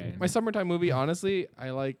know. So I like bad. my summertime movie. Honestly,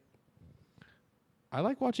 I like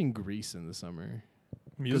watching Grease in the summer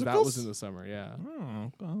because that was in the summer. Yeah,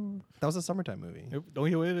 Oh, that was a summertime movie. oh,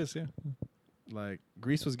 yeah, it is. Yeah. Like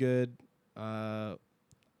Grease was good. I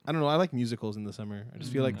don't know. I like musicals in the summer. I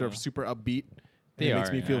just feel like they're No. super upbeat. They it makes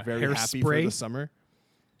are, me feel yeah. very happy for Hairspray? the summer.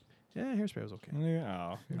 Yeah, Hairspray was okay.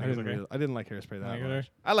 Yeah. I didn't like Hairspray that Like much. it?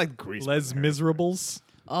 I liked Grease. Les more than Hairspray. Miserables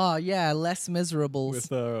Oh yeah, Les Miserables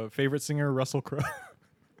with favorite singer Russell Crowe.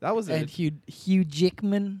 That was and it. Hugh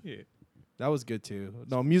Jackman. Yeah. That was good too.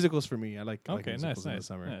 No, musicals for me. I like Okay, musicals in the nice.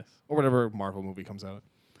 summer Nice. or whatever Marvel movie comes out.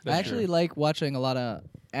 I actually like watching a lot of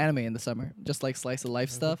anime in the summer, just like slice of life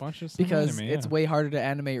There's a stuff, bunch of summer because anime, it's yeah. way harder to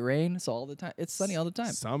animate rain. So all the time, it's sunny all the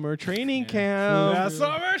time. Summer training Yeah. camp. Yeah,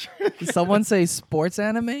 summer. Did someone say sports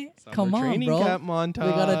anime? Summer Come on, training bro. camp montage.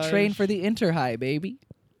 We gotta train for the inter high, baby.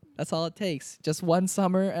 That's all it takes. Just one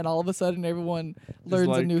summer, and all of a sudden, everyone learns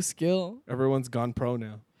a like- new skill. Everyone's gone pro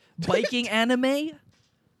now. Biking anime,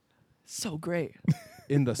 so great.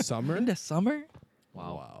 In the summer? In the summer,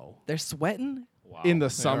 Wow. they're sweating. Wow. In the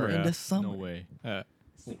summer. In Yeah. the summer, No way.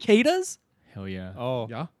 cicadas. Hell yeah. Oh,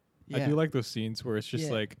 Yeah? I do like those scenes where it's just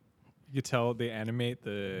Yeah. like you could tell they animate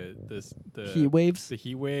the heat waves. the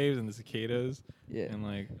heat waves and the cicadas, Yeah, and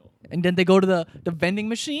like and then they go to the vending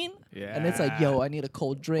machine, yeah, and it's like, yo, I need a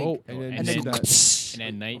cold drink. Oh, and then And you and see then that And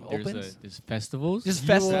at night Opens. there's festivals. Just Oh,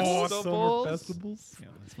 festivals. summer festivals. Yeah,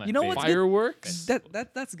 that's my You know favorite. what's good? fireworks.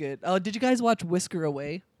 That's good. Did you guys watch Whisker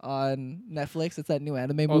Away on Netflix? It's that new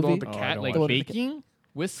anime Oh, the one movie. with The Oh, I cat don't like watch it. baking.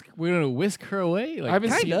 We're gonna whisk her away. Like I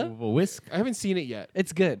haven't seen Kinda. with a whisk. I haven't seen it yet.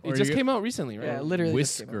 It's good. It Or just you- came out recently, right? Yeah, literally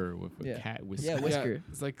just came out. Whisker with a Yeah. cat whisker. Yeah, Whisker.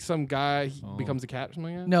 It's like some guy Oh. becomes a cat or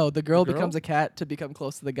something like that. No, the girl girl? becomes a cat to become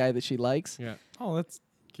close to the guy that she likes. Yeah. Oh, that's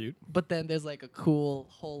cute. but then there's like a cool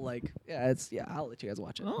whole like I'll let you guys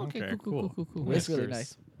watch it. Oh, okay, Okay, cool. It's really Whiskers.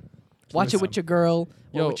 nice. Watch it with your girl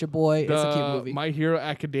or Yo, with your boy. It's a cute The movie. My Hero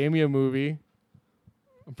Academia movie.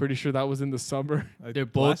 I'm pretty sure that was in the summer. They're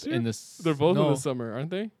both in the. They're both in no. the summer,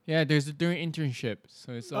 aren't they? Yeah, there's during internship,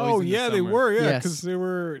 so it's always. Oh in the yeah, they summer. were. Yeah, Yes. because they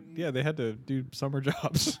were. Yeah, they had to do summer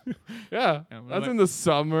jobs. Yeah, Yeah, well, that's like- in the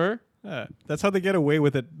summer. Yeah, that's how they get away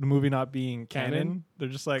with it. The movie not being canon. Canon? They're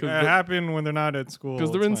just like, 'Cause it they're- happened when they're not at school.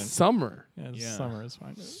 Because they're it's in fine." summer. Yeah, it's Yeah. summer. It's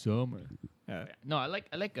fine. Summer. Yeah. No, I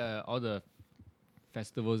like all the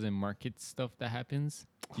festivals and market stuff that happens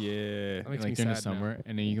Yeah. That makes like me during the sad now. summer,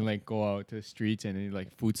 and then you can like go out to the streets and then,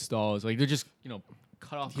 like food stalls, like they're just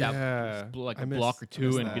cut off Yeah. that like I a miss- block or I two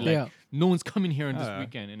miss and be that. like, Yeah. no one's coming here on this Yeah.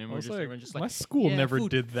 weekend, and then I we're was just like, everyone's just my like, school yeah, never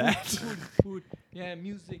food, did food, that. food, yeah,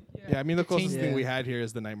 music, Yeah, I mean the closest Yeah. thing we had here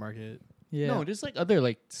is the night market. yeah. No, there's like other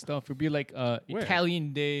like stuff. It'd be like Where?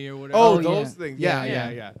 Italian Day or whatever. Oh, Oh, those yeah. things. Yeah,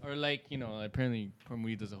 Yeah. Or like apparently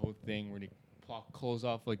Permuy does a whole thing where they close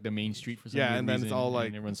off like the main street for some Yeah, weird and then it's reason, all and like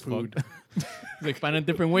everyone's food. fucked. Like find a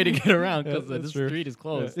different way to get around Yeah, because that's this true. street is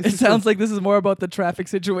closed. it sounds like this is more about the traffic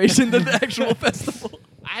situation than the actual festival.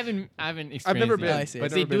 I haven't experienced never it, been. I see. but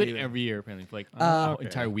I've they never do been it either. every year apparently for like Okay.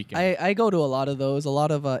 entire weekend. I go to a lot of those. A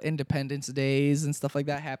lot of Independence Days and stuff like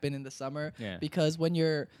that happen in the summer. Yeah. Because when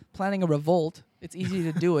you're planning a revolt, it's easy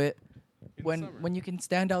to do it In the when summer. when you can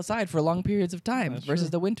stand outside for long periods of time That's versus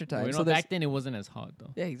true. the winter Well, time. So there's back then it wasn't as hot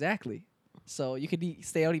though. yeah, exactly. So you could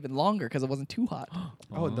stay out even longer because it wasn't too hot.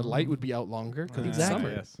 Oh, and the light would be out longer because it's Exactly.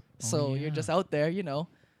 summer. Yes. So yeah. you're just out there, Vibing,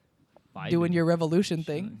 doing your revolution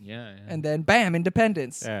thing. chilling. Yeah, yeah. And then bam,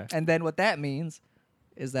 independence. Yeah. And then what that means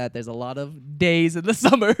is that there's a lot of days in the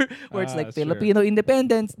summer where it's like that's true. Filipino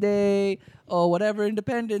Independence Day or whatever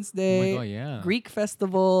Independence oh my Day, god, yeah. Greek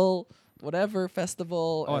festival, whatever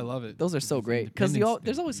festival. Oh, I and love it. Those are so It's great because Independence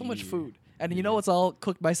there's Day. always so much Yeah. food, and you know it's all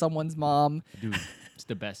cooked by someone's mom. Dude, it's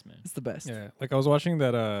the best, man. It's the best. Yeah, like I was watching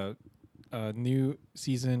that new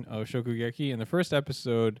season of Shokugeki, and the first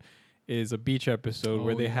episode is a beach episode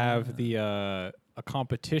where Oh, they have the a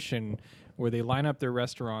competition where they line up their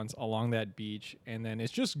restaurants along that beach, and then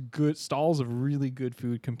it's just good stalls of really good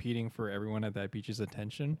food competing for everyone at that beach's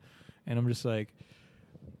attention. And I'm just like,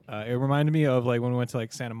 it reminded me of like when we went to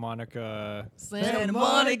like Santa Monica. Santa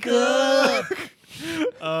Monica.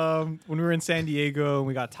 When we were in San Diego and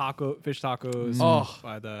we got fish tacos. Oh.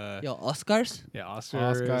 by the Yo, Oscars.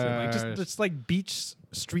 Oscars. And like Oscars. just like beach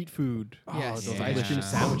street food. Oh, Yes. those Yeah. ice cream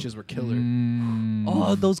sandwiches were killer. Mm.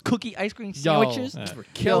 Oh, those cookie ice cream sandwiches. Yeah. Those were Yo,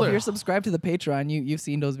 killer. if you're subscribed to the Patreon, you've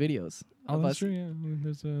seen those videos. Oh, of that's us. true. Yeah,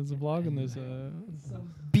 there's a vlog and there's a.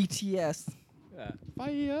 BTS.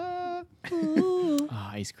 Fire.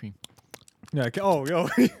 Ah, ice cream. Yeah. Oh, yo,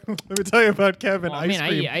 let me tell you about Kevin Oh, ice man, I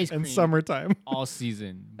cream eat ice in cream. summertime. All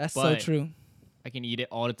season. That's so but true. I can eat it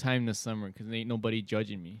all the time in the summer because ain't nobody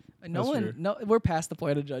judging me. No That's one. true. No, we're past the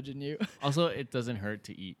point of judging you. Also, it doesn't hurt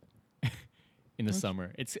to eat in the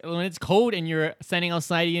summer. It's when it's cold and you're standing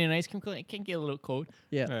outside eating an ice cream cone. It can get a little cold.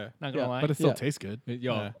 Yeah. Yeah. Not gonna Yeah. lie. But it still Yeah. tastes good.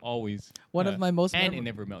 Yo, Yeah. always. One Yeah. of my most. And it memor-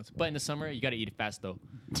 never melts. But in the summer, you gotta eat it fast though.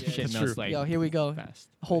 Yeah, Shit that's melts true. like Yo, here we go. fast.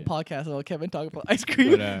 Whole podcast about Kevin talking about ice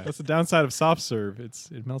cream. But, That's the downside of soft serve.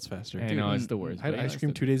 It melts faster. I know it's the worst. I had but ice it's cream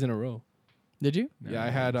the- 2 days in a row. Did you? Yeah, I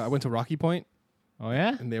had. I went to Rocky Point, Oh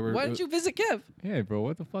yeah. and they were. Why didn't you visit Kev? Yeah, bro.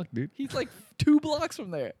 What the fuck, dude? He's like 2 blocks from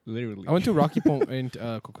there. Literally. I went to Rocky Point in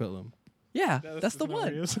Coquitlam. Yeah, that's the where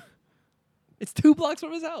he one. is. It's 2 blocks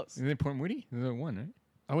from his house. Isn't it Port Moody? There's only one, right?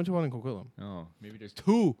 I went to one in Coquitlam. Oh, maybe there's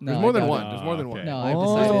two. No, There's I more than got one. it. There's more than Okay. one. No, I've Oh.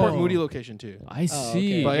 There's a decided. Port Moody location too. I Oh,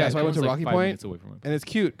 see. okay. But yeah, so I went to Kevin's Rocky 5 Point, minutes away from him. And it's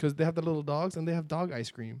cute because they have the little dogs and they have dog ice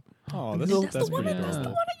cream. Oh, That's that's the one. pretty That's the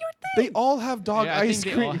cool. one at your They thing. all have dog yeah, I ice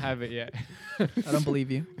think they all cream. have it. Yeah. I don't believe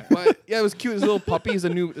you. But yeah, it was cute. This little puppy is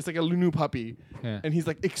it's like a new puppy, Yeah. and he's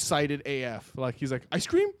like excited AF. Like he's like ice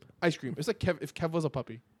cream. It's like if Kev was a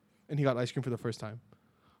puppy, and he got ice cream for the first time.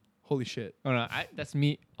 Holy shit! Oh no, that's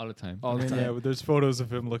me all the time. All the time. Yeah, but there's photos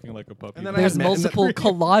of him looking like a puppy. And then I There's had ma- and multiple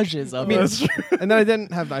collages of That's it. true. And then I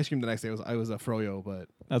didn't have the ice cream the next day. I was a froyo, but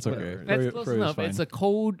That's okay. Whatever. That's Froyo- close Froyo's enough. fine. It's a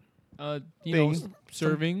cold, you know, Thing.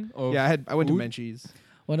 serving. Of yeah, I went to food. Menchie's.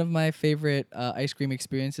 One of my favorite ice cream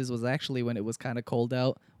experiences was actually when it was kind of cold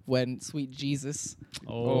out, when Sweet Jesus,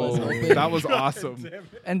 Oh, open. that was awesome.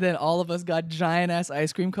 and then all of us got giant ass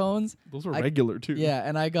ice cream cones. Those were I- regular too. Yeah,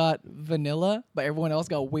 and I got vanilla, but everyone else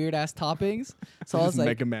got weird ass toppings. So I was like,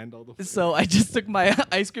 Mega Man all the. so I just took my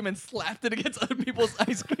ice cream and slapped it against other people's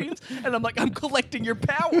ice creams, and I'm like, I'm collecting your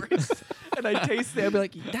powers. And I taste it, I'll be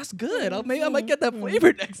like, that's good. I might get that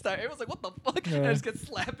flavor next time. Everyone's like, what the fuck? And I just get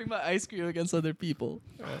slapping my ice cream against other people.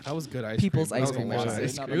 That was good ice People's cream. ice That was cream, a I lot should of say,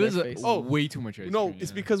 ice not cream. It was their face. way too much ice No, cream.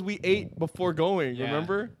 it's yeah. because because we ate before going. Yeah.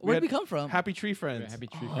 Remember? Where did we had come from? Happy Tree Friends. Happy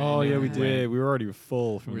Tree Oh Friend. yeah, we Yeah. did. We were already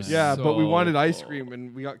full from We're that. Yeah, but we So wanted ice full. cream,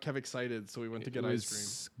 and we got Kev excited, so we went to get It ice cream.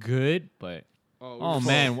 was good, but we were oh full.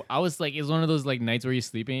 man, I was like, it's one of those like nights where you're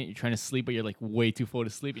sleeping, you're trying to sleep, but you're like way too full to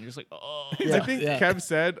sleep, and you're just like, oh. Yeah. I think Kev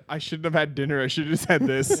said I shouldn't have had dinner. I should have just had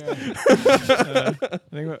this. I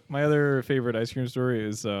think my other favorite ice cream story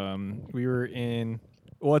is we were in.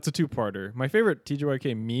 Well, it's a two-parter. My favorite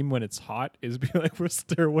TGYK meme when it's hot is be like we're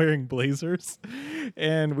still wearing blazers,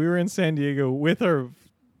 and we were in San Diego with our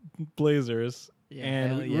blazers, Yeah,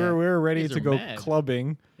 and hell we yeah. were ready These to are go mad.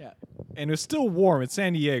 clubbing, Yeah. and it was still warm. It's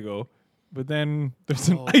San Diego, but then there's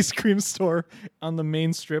an ice cream store on the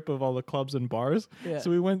main strip of all the clubs and bars. Yeah.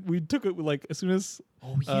 So we took it like as soon as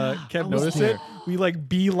I Kev was noticed there. it, we like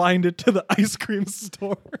beelined it to the ice cream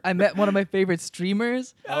store. I met one of my favorite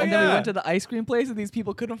streamers, Oh, and then we yeah. went to the ice cream place, and these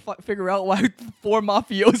people couldn't figure out why 4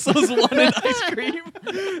 mafiosos wanted ice cream.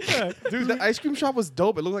 Yeah, Dude, the ice cream shop was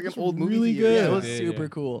dope. It looked like an old movie really theater. good. Yeah, it Yeah, was yeah, super yeah.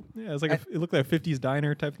 cool. yeah, it's like it looked like a 50s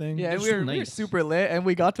diner type thing. Yeah, and They're we so were nice. super lit, and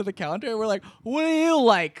we got to the counter, and we're like, "What do you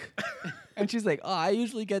like?" And she's like, "Oh, I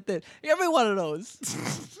usually get this. Give me one of those."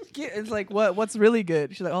 It's like, what's really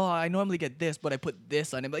good? She's like, "Oh, I normally get this, but I put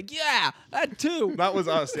this on it." I'm like, "Yeah, that too. That was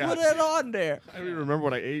us. Yeah. Put it on there." I don't even remember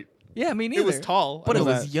what I ate. Yeah, me neither. It was tall. but I it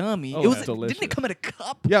know was that. yummy. Oh, It was that's didn't delicious. it come in a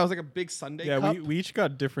cup? Yeah, it was like a big Sunday Yeah, cup. we each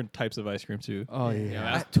got different types of ice cream too. Oh Yeah,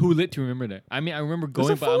 I was too lit to remember that. I mean, I remember There's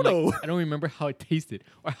going, a but I'm photo. like, I don't remember how it tasted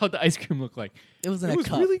or how the ice cream looked like. It was in It a was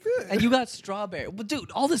cup. really good. And you got strawberry. Well, dude,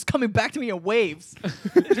 all this coming back to me in waves.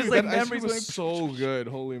 It's just like that ice memories cream going. was so good.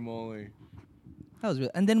 Holy moly. That was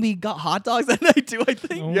real. And then we got hot dogs that night too. I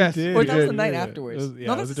think. Oh, we Yes. did, Or we that was did, the we night did. afterwards. It was- yeah,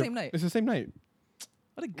 No, it that's was the a same night. It's the same night.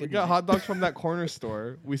 What a We good got night. hot dogs from that corner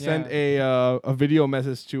store. We Yeah. sent a video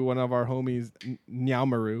message to one of our homies,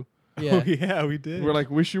 Nyamaru. Yeah. Oh yeah, we did. We're like,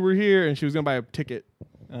 wish you were here, and she was gonna buy a ticket.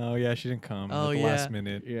 oh yeah, she didn't come. Oh, at the yeah. last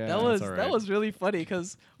minute. Yeah, That that's was all that right. was really funny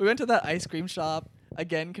because we went to that ice cream shop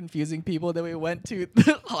again, confusing people. Then we went to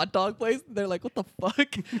the hot dog place. They're like, "What the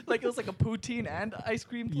fuck?" Like it was like a poutine and ice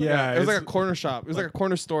cream place. Yeah, It was like a it's- corner shop. It was like a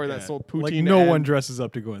corner store that Yeah. sold poutine. Like no and- one dresses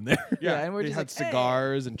up to go in there. Yeah, and we're they just had like, "Hey."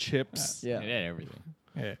 cigars and chips. Yeah. It had everything.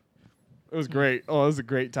 yeah. It was great. Oh, it was a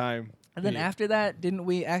great time. And then Yeah. after that, didn't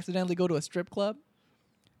we accidentally go to a strip club?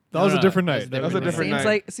 That was a different that was night. That was a different seems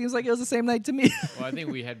night. seems like it was the same night to me. Well, I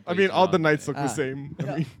think we had. I mean, all the Blazers on nights there. look the same. I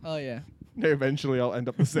Yeah. mean, Oh yeah, they eventually all end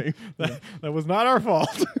up the same. That was not our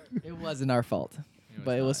fault. it wasn't our fault,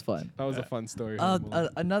 but it was fun. That was a fun story.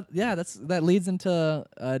 Another that leads into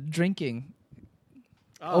drinking.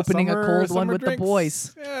 Oh, Opening a cold one summer with the drinks.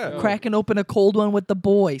 boys. Yeah. Cracking open a cold one with the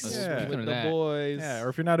boys. Let's Yeah. speak with on the that. boys. Yeah, or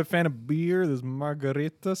if you're not a fan of beer, there's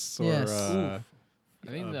margaritas or Yes. I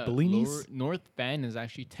think the Bellinis? lower North Band is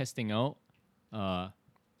actually testing out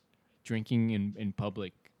drinking in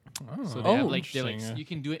public. Oh, So they have like interesting, you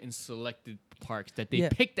can do it in selected parks that they Yeah.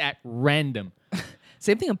 picked at random.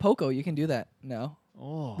 Same thing in Poco. You can do that now.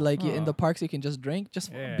 Oh, Like in the parks, you can just drink,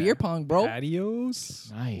 just Yeah. beer pong, bro.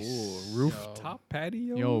 patios. nice. Ooh, rooftop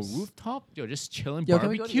patios. Yo, rooftop. Yo, just chilling, Yo, can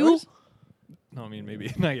we go to barbecue. yours? No, I mean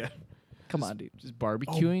maybe not yet. Come on, dude. Just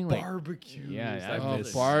barbecuing, like barbecue. Yeah, I I miss-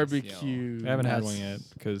 miss- barbecue. I haven't had That's- one yet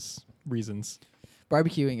because reasons.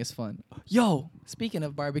 Barbecuing is fun. Yo, speaking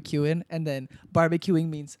of barbecuing, and then barbecuing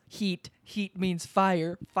means heat. Heat means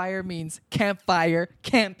fire. Fire means campfire.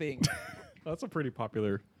 Camping. That's a pretty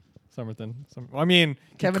popular summer thing. I mean,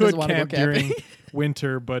 Kevin you doesn't could wanna go camp camping. during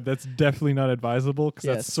winter, but that's definitely not advisable because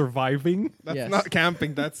Yes. that's surviving. That's Yes. not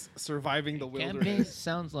camping. That's surviving the camping wilderness.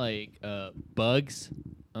 sounds like bugs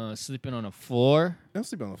sleeping on a floor. Don't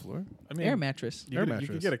sleep on the floor. I mean, Air mattress. You Air could, you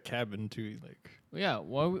could mattress. get a cabin too. Like, Yeah,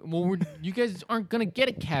 you guys aren't gonna get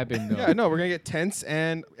a cabin though. Yeah, no, we're gonna get tents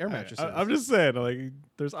and air mattresses. I'm just saying, like,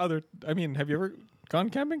 there's other. I mean, have you ever gone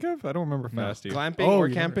camping, Kev? I don't remember No. fast. glamping Oh, or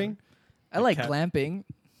you never- camping, I like Cap- glamping.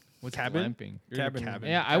 What's Cabin? glamping? You're in a Cabin. cabin.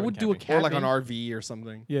 Yeah, I would do a camping. cabin. or like an RV or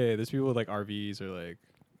something. Yeah, there's people with like RVs or like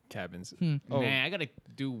cabins. Oh. Nah, I gotta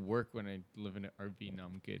do work when I live in an RV. No,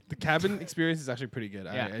 I'm good. The cabin experience is actually pretty good.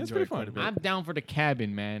 Yeah. I It's enjoy pretty it quite a fun. bit. I'm down for the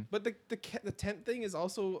cabin, man. But the tent thing is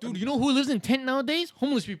also Dude, you know who lives in tent nowadays?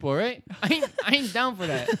 Homeless people, right? I ain't down for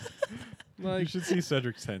that. You should see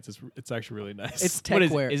Cedric's tents. It's actually really nice. It's tech What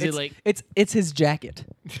is it? wear. Is it It's- like- it's his jacket.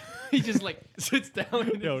 He just like sits down.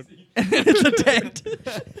 In Yo, his seat. It's a tent.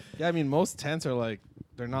 Yeah, I mean most tents are like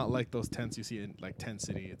they're not like those tents you see in like Tent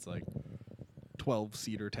City. It's like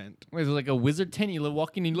 12-seater tent. Wait, is it like a wizard tent? You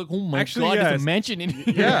walk in and you look, oh my Actually, god, yeah, there's it's- a mansion in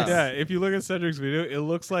here. Yeah. yeah. If you look at Cedric's video, it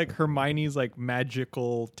looks like Hermione's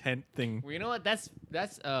magical tent thing. Well, you know what? That's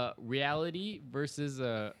reality versus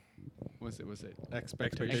what's it?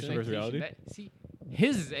 Expectation. Expectation versus reality? See,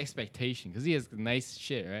 his is expectation because he has nice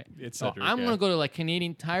shit, right? It's so Cedric, I'm yeah. gonna go to like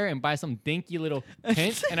Canadian Tire and buy some dinky little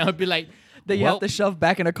tent, and I would be like, That you well, have to shove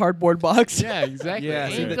back in a cardboard box. yeah, exactly. Yeah,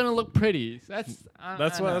 It see, ain't that- gonna look pretty. So that's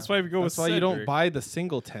That's why we go with That's why you don't Cedric. buy the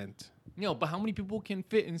single tent. No, but how many people can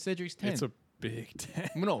fit in Cedric's tent? It's a big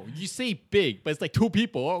tent. No, you say big, but it's like 2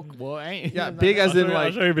 people. Oh, well, I ain't. Yeah, big as I'll in show you- I'll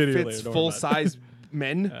like show you a video fits later, don't worry full about it. size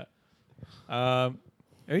men.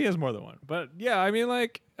 He has more than one, but yeah, I mean,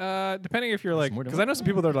 like, depending if you're like, more than because I know some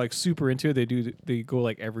people that are like super into it. They go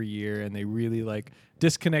like every year, and they really like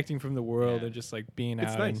disconnecting from the world Yeah. and just like being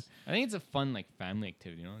It's out. nice. I think it's a fun like family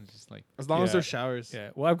activity. You know, it's just like As long as Yeah. there's showers. And, yeah,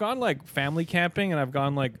 well, I've gone like family camping, and I've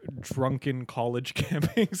gone like drunken college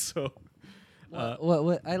camping. So,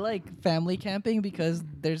 What I like family camping because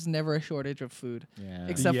there's never a shortage of food. yeah.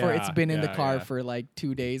 Except for it's Yeah, been in the yeah, car yeah. for like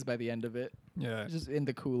 2 days by the end of it. yeah. Just in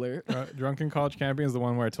the cooler. Drunken college camping is the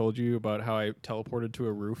one where I told you about how I teleported to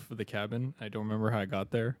a roof of the cabin. I don't remember how I got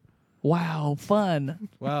there. Wow, fun.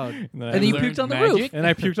 Wow. And then, And I, you learned puked on the magic? roof. and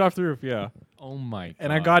I puked off the roof, yeah. Oh my god.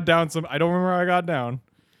 And I got down some. I don't remember how I got down.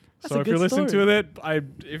 That's So a if you're good listening story.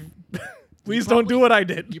 to it, please don't do what I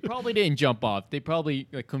did. You probably didn't jump off. They probably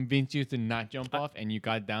like convinced you to not jump off, and you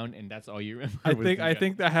got down, and that's all you remember. I was think the I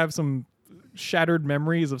think I have some shattered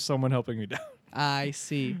memories of someone helping me down. I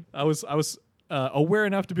see. I was aware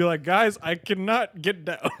enough to be like, guys, I cannot get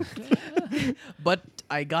down. But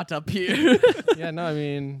I got up here. Yeah, no, I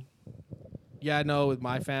mean, yeah, no, with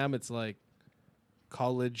my fam, it's like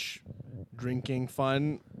college drinking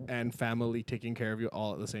fun and family taking care of you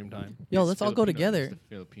all at the same time. Yo, It's let's all go Filipino, together. it's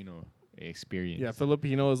the Filipino experience. Yeah,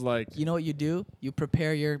 Filipino is like, You know what you do? You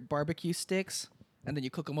prepare your barbecue sticks and then you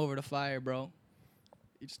cook them over the fire, bro.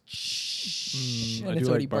 You just I and do it's like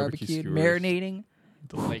already barbecue barbecued, skewers. marinating.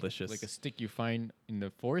 Delicious. Like a stick you find in the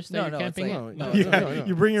forest No, that you're no, it's camping. like- in? no, yeah, no.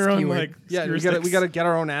 you bring your own Skewered. like yeah, skewer we sticks. gotta get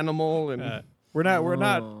our own animal and We're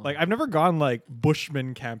not Oh. like I've never gone like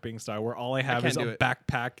Bushman camping style where all I have is can't a do it.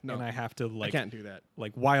 backpack No. and I have to I like can't do that.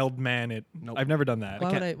 like wild man it. Nope. I've never done that.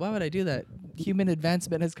 Why would I do that? Human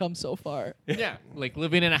advancement has come so far. Yeah, like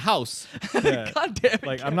living in a house. Yeah. God damn it.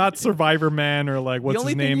 Like I'm not Survivor Man or like what's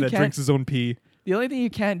only his thing name you that can't- drinks his own pee. The only thing you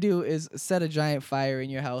can't do is set a giant fire in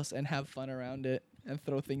your house and have fun around it and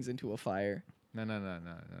throw things into a fire. No.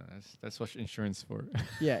 That's what insurance for.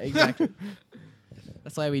 Yeah, exactly.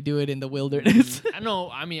 That's why we do it in the wilderness. I know.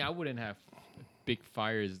 I mean, I wouldn't have big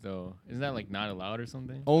fires though. Isn't that like not allowed or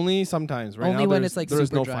something? Only sometimes. Right Only now, when there's- it's like there is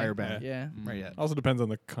super no dry. fire ban. Yeah. Right yet. Also depends on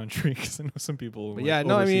the country because I know some people. But like, yeah,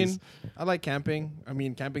 no, I overseas. mean, I like camping. I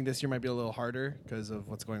mean, camping this year might be a little harder because of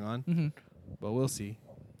what's going on, hmm but we'll see.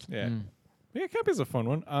 yeah, Mm. yeah, camping's a fun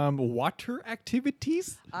one. Water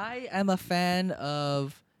activities. I am a fan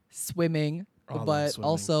of swimming, Oh, I love but swimming.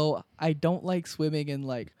 also I don't like swimming in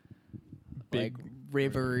like Big-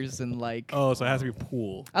 rivers and like Oh, so it has to be a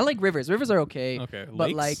pool. I like rivers. Rivers are okay. Okay,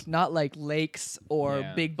 But lakes? like not like lakes or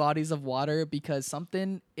Yeah. big bodies of water because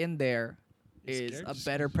something in there is scared? a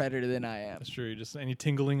better predator than I am. That's true. You just any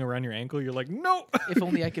tingling around your ankle, you're like, no. If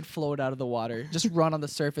only I could float out of the water. Just run on the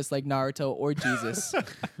surface like Naruto or Jesus.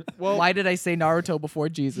 Well, Why did I say Naruto before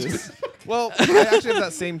Jesus? well, I actually have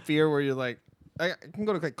that same fear where you're like, I can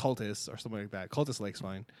go to like Cultus or something like that. Cultus Lake's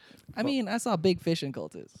fine. I mean, I saw big fish in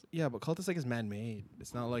Cultus. Yeah, but Cultus Lake is man-made.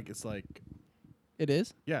 It's not like it's like, It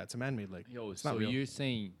is? yeah, it's a man-made lake. Yo, It's so not real. you're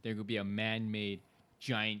saying there could be a man-made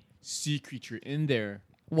giant sea creature in there?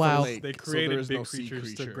 Wow. lake. They So created there is big no sea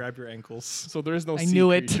creatures to creature. grab your ankles. So there is no I sea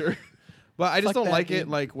knew it. creature. But I just Fuck don't that, like dude. it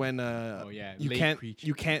like when yeah, you lake can't creature.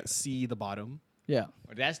 you can't see the bottom. Yeah.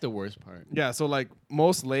 Oh, that's the worst part. Yeah, so like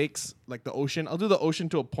most lakes, like the ocean, I'll do the ocean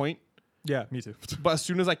to a point, Yeah, me too. but as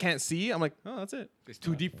soon as I can't see, I'm like, oh, that's it. It's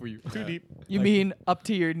too deep for you. Too deep. You Like- mean up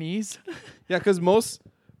to your knees? Yeah, because most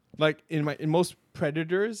like in most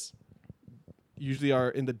predators usually are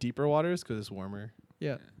in the deeper waters because it's warmer.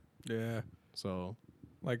 Yeah. Yeah. So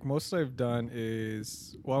Like most I've done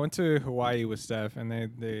is I went to Hawaii with Steph, and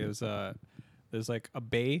then there's like a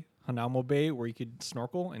bay, Hanamo Bay, where you could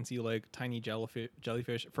snorkel and see like tiny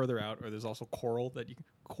jellyfish further out, or there's also coral that you can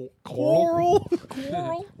coral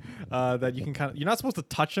that you can kind of. You're not supposed to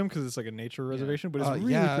touch them because it's like a nature reservation, but it's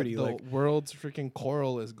really yeah, pretty. the Like, world's freaking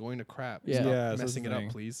coral is going to crap. Yeah. Stop Yeah, so that's messing the it up, thing.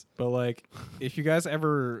 please. but like if you guys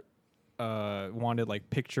ever wanted like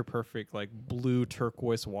picture perfect like blue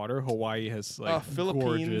turquoise water, Hawaii has like Philippines.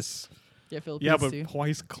 gorgeous. Yeah, Philippines Yeah, but too.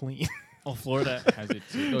 Hawaii's clean. Oh, Florida has it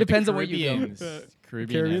too. Depends on where you go.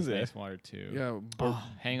 Caribbean Caribbean's has it. nice water too. Yeah,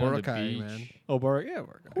 Hang on the Boracay, beach. man. Oh, Boracay.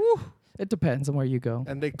 It depends on where you go.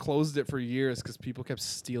 And they closed it for years because people kept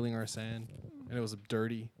stealing our sand, and it was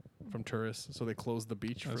dirty. from tourists, so they closed the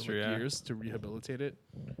beach That's for true, yeah. years to rehabilitate it.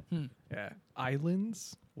 Yeah.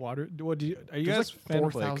 Islands, water. What do you? Are you There's guys like fan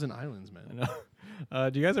of, 4,000 islands, man. I know.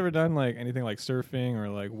 Do you guys ever done like anything like surfing or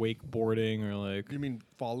like wakeboarding or like You mean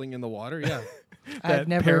falling in the water? Yeah. I've that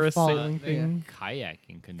never parasailing fallen. thing?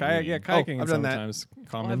 Kayaking, canoeing. Kayak, yeah, kayaking I've is done that. sometimes Oh,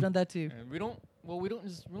 common. I've done that too. We don't. Well, we don't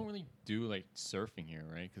really do like surfing here,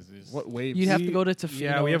 right? Because there's What waves? You'd have to We- go to Tofino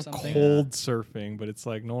Yeah, we or have something. cold surfing, but it's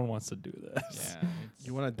like no one wants to do this. Yeah.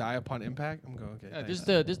 You want to die upon impact? I'm going. Okay. Yeah, thanks.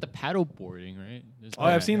 there's the paddle boarding, right? There's Oh,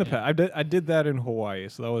 I've that, seen the yeah. I did that in Hawaii,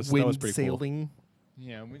 so that was wind pretty sailing.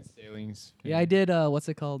 Yeah, wind sailings. Yeah, I did. What's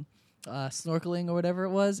it called? Snorkeling or whatever it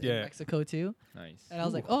was in Yeah. Mexico too. Nice. And I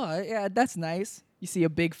was like, oh yeah, that's nice. You see a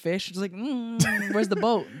big fish, it's like, where's the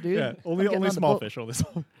boat, dude? Yeah, I'm only getting on the small boat. fish. Only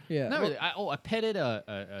small. Yeah. Not really. I petted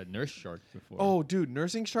a nurse shark before. Oh, dude,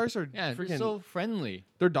 nursing sharks are yeah, they're freaking. so friendly.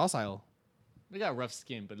 They're docile. They got rough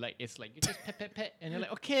skin, but like it's like you just pet, and you're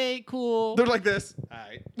like, okay, cool. They're like this. All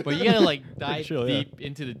right. But you gotta like dive chill, yeah. deep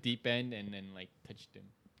into the deep end and then like touch them,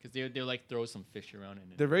 because they'll like throw some fish around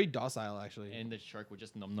and They're very docile, actually. and the shark would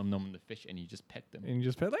just nom the fish and you just pet them. And you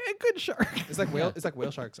just pet like a good shark. It's like whale. It's like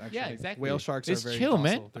whale sharks, actually. Yeah, exactly. Whale sharks It's are very chill,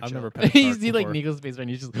 man. docile. They're I've chill. never pet a you shark see like before. Nico's face right, and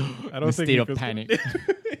he's just I in don't a think state of Nico's panic.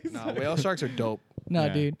 Nah, whale sharks are dope. No,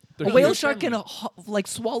 Yeah. dude. They're A whale huge. shark can like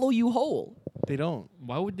swallow you whole. They don't.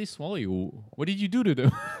 Why would they swallow you? What did you do to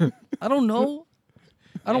them? I don't know.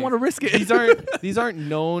 I don't Hey, want to risk it. These aren't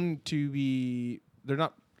known to be. They're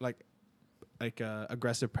not like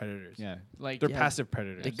aggressive predators. yeah, like They're Yeah. passive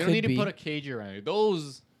predators. They you don't could need be. to put a cage around you.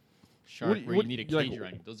 Those shark do you- where what- you need a you like- cage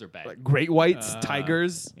around you, those are bad. Like great whites, Ah.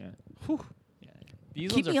 tigers. yeah. Whew. Yeah.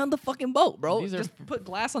 These Keep ones me are on the fucking boat, bro. these are- Just put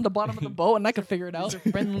glass on the bottom of the boat and I can figure it out. these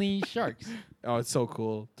are friendly sharks. Oh, it's so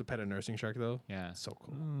cool to pet a nursing shark, though. Yeah. So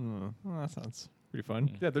cool. Oh, well, that sounds pretty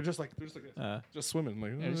fun. Yeah, they're just like this, just swimming.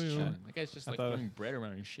 Like Yeah, just chilling. That guy's just I like thought- throwing bread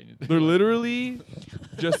around and shit. they're literally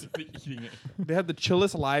just. eating it. They have the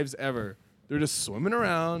chillest lives ever. They're just swimming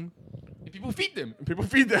around. And people feed them. And people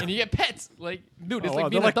feed them. And you get pets. Like, dude, it's Oh, like wow,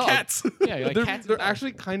 being they're a dog. cats. Yeah, you're like they're cats. and they're dogs.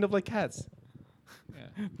 actually kind of like cats.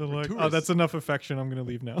 Yeah. They're like, oh, tourists. that's enough affection. I'm gonna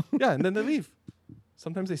leave now. Yeah, and then they leave.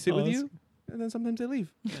 Sometimes they sit Oh, with that's- you, and then sometimes they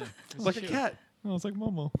leave. Yeah. It's like a Chill. cat. Oh, it's like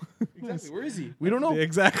Momo. Exactly. Where is he? We don't know.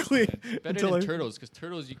 Exactly. Better Until than I- turtles, because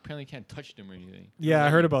turtles you apparently can't touch them or anything. Yeah, I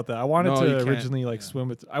heard about that. I wanted No, you to can't. originally like Yeah. swim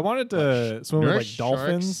with. I wanted to swim with like Nurse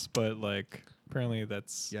dolphins, but like apparently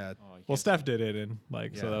that's. Yeah. Oh, you Well, can't- Steph did it, and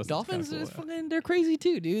like so Yeah. that was Dolphins kinda is cool, fucking, they're crazy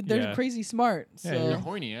too, dude. They're Yeah. crazy smart. Yeah, So They're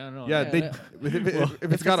horny. I don't know. Yeah. Yeah, They. yeah.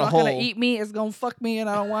 If it's got a not hole. gonna eat me, it's gonna fuck me, and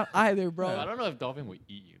I don't want either, bro. I don't know if dolphin would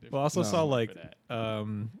eat you. They're Well, I also No. saw for like that.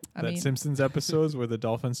 I that mean- Simpsons episodes where the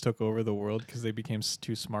dolphins took over the world because they became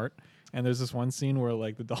too smart. And there's this one scene where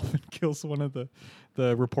like the dolphin kills one of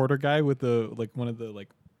the reporter guy with the like one of the like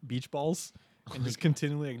beach balls and just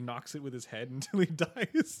continually like knocks it with his head until he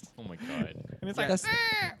dies. Oh my god. And it's like,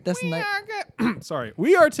 That's sorry,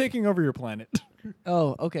 we are taking over your planet.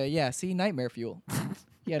 Oh, okay, yeah. See, nightmare fuel.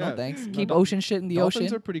 Yeah, no Yeah. thanks. No, Keep dol- ocean shit in the Dolphins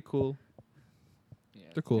ocean. are pretty cool. Yeah.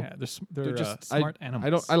 They're cool. Yeah, they're They're just smart I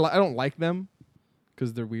animals. don't like them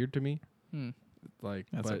because they're weird to me. Hmm. Like,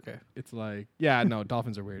 That's but okay. it's like, yeah, no,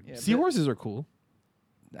 dolphins are weird. Yeah, but- Seahorses are cool.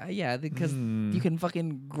 Yeah, because Hmm. you can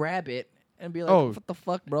fucking grab it and be like, Oh. what the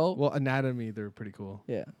fuck, bro? Well, anatomy, they're pretty cool.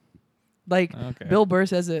 Yeah. Like Okay. Bill Burr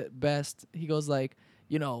says it best. He goes like,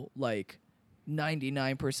 like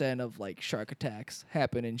 99% of like shark attacks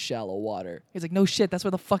happen in shallow water. He's like, no shit, that's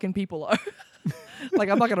where the fucking people are. Like,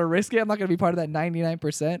 I'm not gonna risk it. I'm not gonna be part of that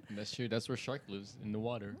 99%. That's true. That's where shark lives, in the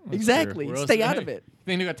water. Exactly. Where else- Stay out of it.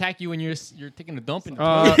 They're gonna attack you when you're taking a dump in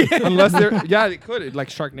the Unless they're, yeah, they could. Like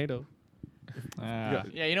Sharknado. Ah,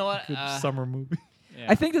 Yeah, you know what? good summer movie. Yeah,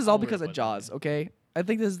 I think this is I'll all worry because of about Jaws. that. Okay, I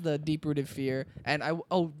think this is the deep-rooted fear. And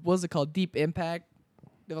what was it called? Deep Impact.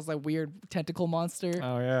 There was like weird tentacle monster.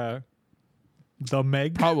 Oh yeah, the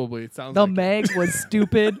Meg. Probably. It sounds The like Meg was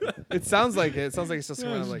stupid. It sounds like it. It sounds like it's just Yeah,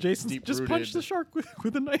 kind of like Jason deep just punched the shark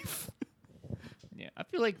with a knife. Yeah, I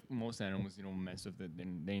feel like most animals, you don't mess with it,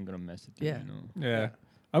 then they ain't gonna mess with you. Yeah. You know? Yeah.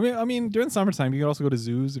 I mean, during summertime, you can also go to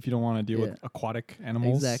zoos if you don't want to deal with Yeah. aquatic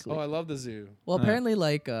animals. Exactly. Oh, I love the zoo. Well, Yeah. apparently,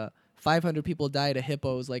 like 500 people die to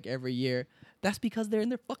hippos like every year. That's because they're in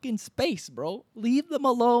their fucking space, bro. Leave them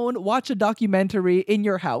alone. Watch a documentary in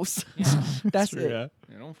your house. That's True, it. yeah.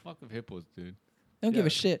 Yeah, don't fuck with hippos, dude. Don't give Yeah, a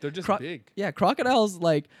shit. They're just big. Yeah, crocodiles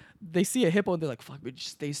like they see a hippo and they're like, "Fuck, but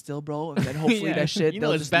just stay still, bro." And then hopefully Yeah. that shit. You know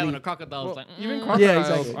they'll it's just bad when a leave. crocodile's Well, like, even "Mm." crocodiles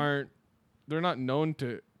exactly. aren't. They're not known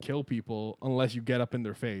to kill people unless you get up in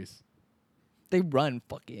their face. They run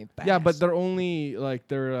fucking fast. Yeah, but they're only like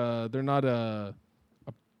they're not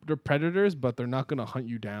they're predators, but they're not gonna hunt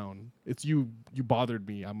you down. It's you bothered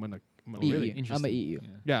me. I'm I'm gonna Eat really. you. I'ma Interesting. eat you. Yeah.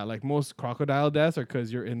 Yeah, like most crocodile deaths are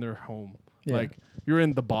because you're in their home. Yeah. Like you're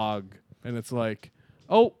in the bog, and it's like,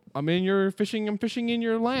 oh, I'm in your fishing. I'm fishing in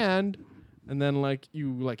your land, and then like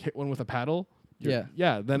you like hit one with a paddle. Yeah.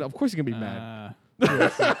 Yeah. Then of course you're gonna be mad.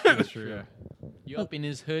 That's true. Yeah. You up in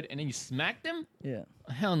his hood and then you smacked him? Yeah.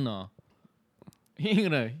 Hell no. He ain't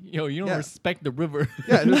gonna. Yo, you don't Yeah. respect the river.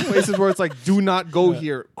 Yeah, there's places where it's like, do not go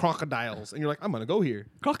here, crocodiles, and you're like, I'm gonna go here,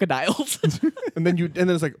 Crocodiles. and then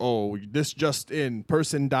it's like, oh, this just in,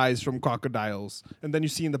 person dies from crocodiles, and then you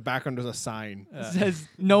see in the background there's a sign, Says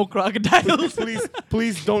no crocodiles.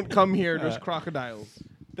 please don't come here. There's crocodiles.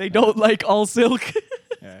 They don't like all silk.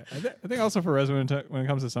 Yeah. I think also for us when it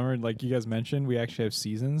comes to summer, like you guys mentioned, we actually have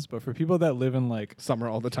seasons. But for people that live in like Summer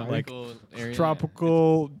all the time. Like, Tropical area.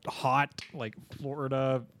 tropical, hot, like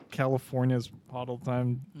Florida, California's hot all the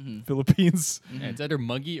time, Philippines. Yeah, it's either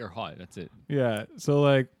muggy or hot. That's it. Yeah. So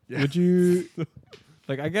like, would you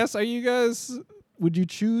like? I guess are you guys? Would you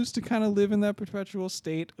choose to kind of live in that perpetual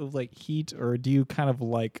state of like heat, or do you kind of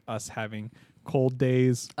like us having cold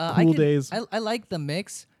days, cool days? I like the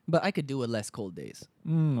mix, but I could do with less cold days.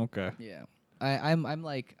 Okay. Yeah. I'm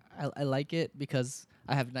like I like it because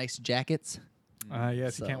I have nice jackets.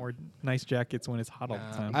 Yes, you can't So- wear nice jackets when it's hot all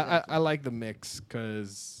the time. I like the mix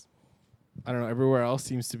because I don't know. Everywhere else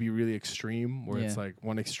seems to be really extreme, where it's Yeah. like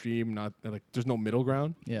one extreme, not like there's no middle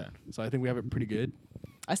ground. Yeah. So I think we have it pretty good.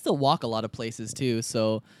 I still walk a lot of places too,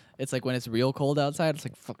 so it's like when it's real cold outside, it's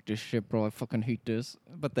like fuck this shit, bro. I fucking hate this.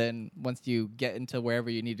 But then once you get into wherever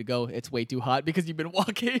you need to go, it's way too hot because you've been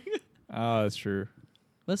walking. Oh, that's true.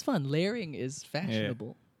 But it's fun. Layering is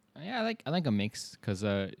fashionable. Yeah, I like a mix because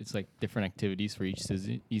it's like different activities for each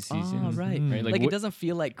season. Each season. Oh, right. Mhm. Right, Like, like it what- doesn't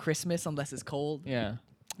feel like Christmas unless it's cold. Yeah.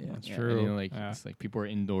 Yeah. That's Yeah, true. And then, like Yeah. it's like people are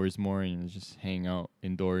indoors more and just hanging out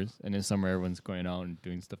indoors. And in summer, everyone's going out and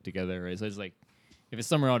doing stuff together. Right. So it's like if it's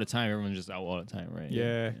summer all the time, everyone's just out all the time, right?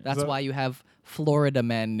 Yeah. That's So- why you have Florida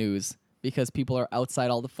man news because people are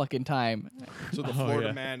outside all the fucking time. So the Oh, Florida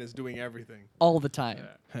yeah. man is doing everything. All the time.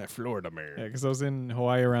 Florida man. Yeah, because I was in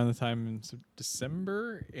Hawaii around the time in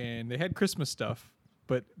December, and they had Christmas stuff,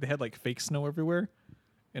 but they had like fake snow everywhere,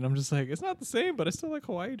 and I'm just like, it's not the same, but I still like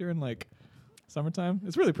Hawaii during like summertime.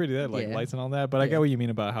 It's really pretty. They had like Yeah. lights and all that, but I Yeah. get what you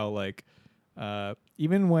mean about how like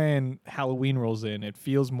even when Halloween rolls in, it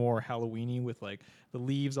feels more Halloweeny with like the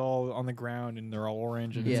leaves all on the ground and they're all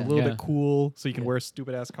orange and it's Yeah. a little Yeah. bit cool, so you can Yeah. wear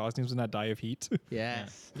stupid ass costumes and not die of heat.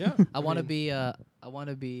 Yes. Yeah. I want to be a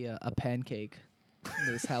pancake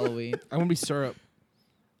this Halloween. I want to be syrup.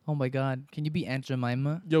 Oh my god. Can you be Aunt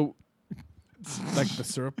Jemima? Yo, like the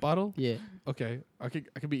syrup bottle. Yeah. Okay, I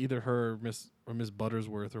could be either her or Miss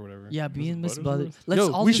Buttersworth or whatever. Yeah, be in Miss Buttersworth? Butter. Let's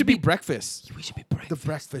Yo, all we just should be breakfast. we should be The breakfast.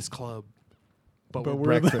 Breakfast Club. But, But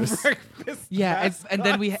we're we're the breakfast. breakfast Yeah, and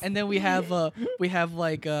then we mascots. we have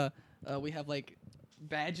like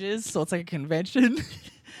badges, so it's like a convention,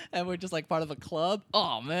 and we're just like part of a club.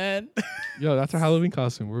 Oh man, Yo, that's our Halloween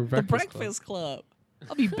costume. We're the breakfast. Club. Breakfast Club.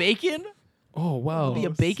 I'll be bacon. Oh wow. I'll be a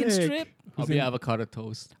bacon sick. strip. I'll be avocado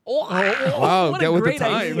toast. Oh, Wow, what get a with the great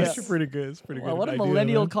times. idea. That's actually pretty good. It's pretty Wow, good. what a idea,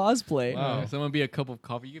 millennial man. cosplay. Wow. Someone be a cup of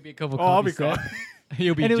coffee. You could be a cup of Oh, I'll coffee. be cool. set.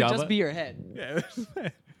 You'll be And it would Java. just be your head. Yeah.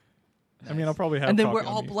 I mean, I'll probably have. And then coffee we're on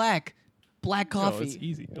all me. black. Black Oh, coffee. it's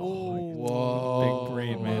easy. Whoa. Big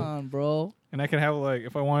brain, Come man. on, bro. And I can have like,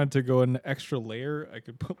 if I wanted to go an extra layer, I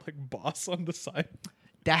could put like Boss on the side,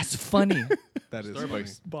 That's funny. That is Starbucks. funny.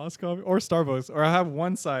 Boss coffee or Starbucks, or I have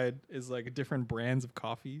one side is like different brands of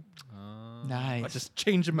coffee. I Nice. just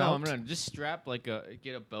change them No, out. I'm gonna just strap like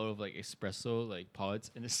get a belt of like espresso like pods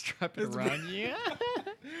and just strap it It's around. Yeah.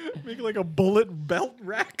 Make like a bullet belt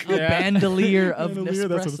rack. A bandolier of Bandolier, Nespresso.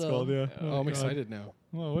 that's what it's called. Yeah. Oh, I'm God. excited now.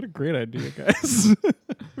 Wow, what a great idea, guys.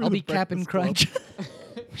 We're I'll the be Cap'n Breakfast Club.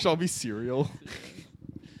 Crunch. Shall be cereal.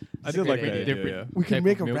 I did like that. idea. idea, Different- yeah. We Type can of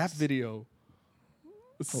make a rap milks. video.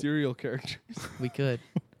 A cereal character. We could.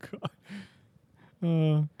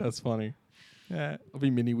 That's funny. Yeah. I'll be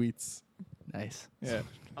mini wheats. Nice. Yeah.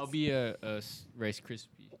 I'll be a Rice Krispie.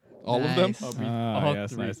 All of them Nice. I'll be Ah, all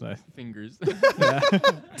yes, three nice, nice. fingers.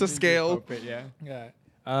 to scale. Yeah. Yeah.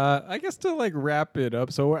 I guess to like wrap it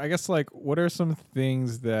up. So I guess like, what are some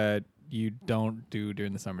things that you don't do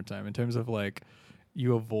during the summertime in terms of like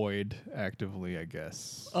you avoid actively? I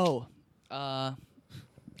guess. Oh.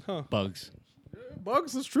 Bugs.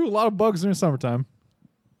 Bugs is true. A lot of bugs during summertime.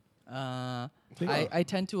 I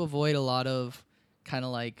tend to avoid a lot of kind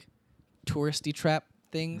of like touristy trap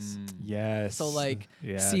things. Yes. So like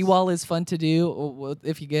yes. seawall is fun to do.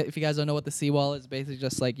 If you guys don't know what the seawall is, basically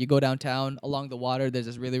just like you go downtown along the water. There's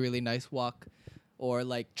this really really nice walk or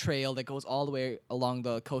like trail that goes all the way along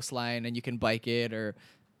the coastline, and you can bike it or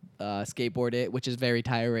skateboard it, which is very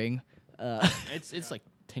tiring. It's like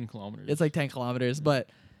 10 kilometers. It's like 10 kilometers, but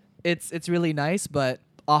it's really nice. But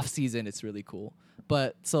off season, it's really cool.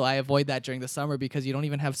 But so I avoid that during the summer because you don't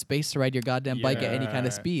even have space to ride your goddamn bike at any kind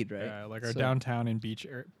of Yeah. speed, right? Yeah, like our So- downtown and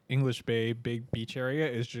English Bay big beach area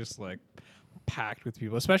is just like packed with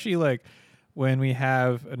people, especially like when we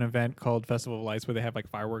have an event called Festival of Lights where they have like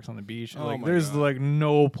fireworks on the beach. Oh Like my there's God. like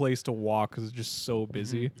no place to walk because it's just so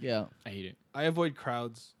busy. Yeah. I hate it. I avoid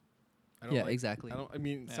crowds. I don't Yeah, like- exactly. I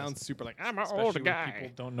mean, it Yeah, sounds super like I'm an Especially old when guy.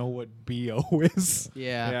 people don't know what BO is.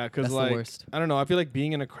 Yeah. Yeah, because that's like the worst. I don't know. I feel like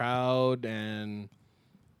being in a crowd and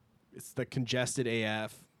it's the congested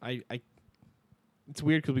AF. It's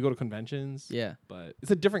weird because we go to conventions. Yeah. but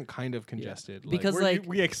it's a different kind of congested. Because We're- like-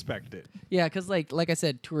 we expect it. Yeah, because like I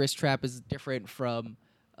said, tourist trap is different from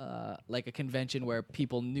like a convention where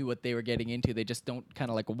people knew what they were getting into. They just don't kind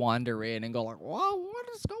of like wander in and go like, "Wow, what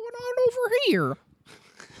is going on over here?"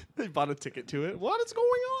 they bought a ticket to it. What is going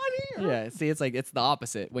on here? Yeah, see, it's like it's the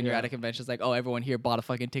opposite. When you're Yeah. at a convention, it's like, "Oh, everyone here bought a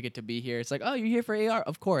fucking ticket to be here." It's like, "Oh, you're here for AR?"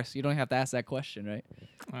 Of course, you don't have to ask that question, right?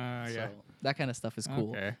 Yeah. So that kind of stuff is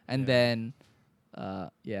cool. Okay. And Yeah. then,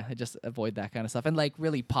 I just avoid that kind of stuff. And like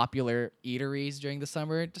really popular eateries during the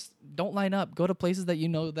summer, just don't line up. Go to places that you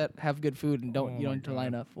know that have good food, and Oh you don't my need to God.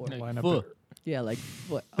 line up for. Like Line up pho. at- Yeah, like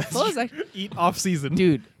what? Pho is like, Eat off season.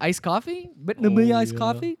 dude, iced coffee, Vietnamese Oh, iced yeah.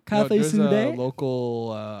 coffee, No, cafe there's a Sude.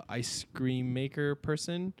 local ice cream maker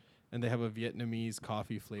person, and they have a Vietnamese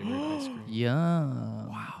coffee flavored ice cream. Yeah.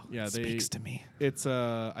 Wow. Yeah, it they- speaks to me. It's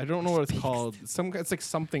I don't know what it's called. It's like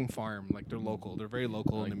something farm. Like they're local. They're very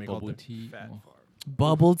local, Like and they make all bubble the tea. Fat Oh. farm.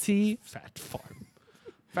 Bubble tea. fat farm.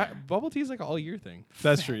 Bubble tea is like an all year thing.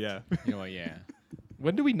 That's true. Yeah. You know what? Yeah.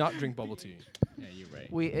 When do we not drink bubble tea? Yeah, you're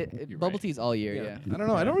right. You're Bubble right. tea's all year. Yeah. I don't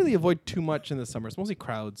know. I don't really avoid too much in the summer. It's mostly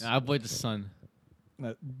crowds. I avoid the sun.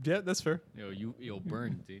 Yeah, that's fair. You'll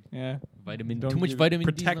burn, dude. Yeah. Vitamin. Don't Too much give- vitamin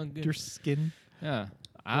D is Protect not good. your skin. Yeah.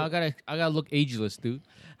 I gotta look ageless, dude.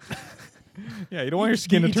 Yeah, you don't want your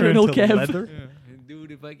skin to The turn eternal into Kev. leather.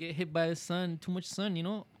 Dude, if I get hit by the sun, too much sun,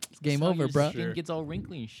 It's game that's how over, your bro. Skin Sure. gets all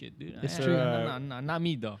wrinkly and shit, dude. It's Ah, true. Not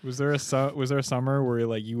me though. Was there a summer where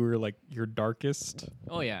like you were like your darkest?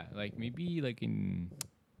 Oh yeah, like maybe like in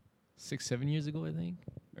 6-7 years ago, I think,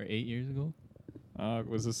 or 8 years ago.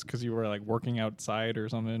 Was this because you were like working outside or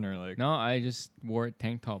something, or like? No, I just wore a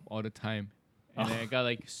tank top all the time, and then I got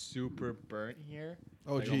like super burnt here,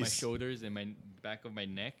 Oh, like on my jeez. shoulders and my back of my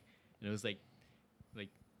neck, and it was like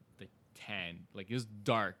tan, like it was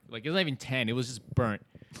dark, like it was not even tan, it was just burnt.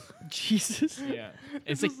 Jesus. Yeah,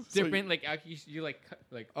 it's like different. Like actually, you like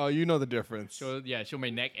like Oh, you know the difference. show my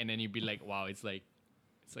neck, and then you'd be like, wow, it's like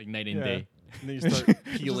night and Yeah. day. And then you start It's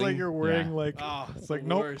peeling. just like you're wearing Yeah. like. Ah, It's it's like the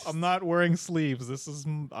nope, worst. I'm not wearing sleeves. This is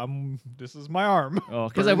my arm. Oh,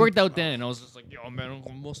 because I worked out then, and I was just like, yo, man, I'm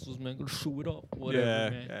gonna muscles, man, gonna show it up, whatever, yeah,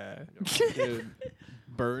 man. yeah. Dude,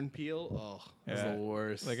 burn peel. Oh, that's Yeah. the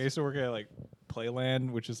worst. Like I used to work at like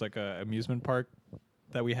Playland, which is like a amusement park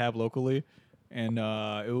that we have locally, and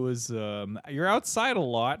it was you're outside a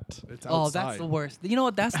lot. it's Oh, outside. that's the worst. You know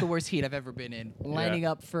what? That's the worst heat I've ever been in. Lining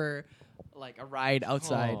up for like a ride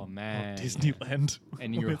outside. Oh man, Disneyland, And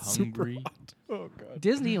when you're it's super hungry. hot. Oh god.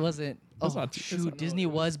 Disney wasn't. That's Oh not- that's shoot, not- Disney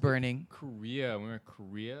was burning. Korea. We were in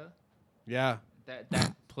Korea. Yeah.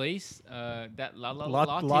 That place, that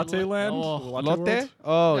Latte Land? Oh, Latte Lotte? World?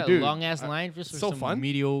 Oh, that dude. long ass line just for so some fun.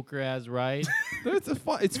 mediocre ass ride.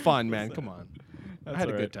 It's fun, man. Come on. I That's had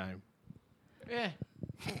a alright. good time. Yeah.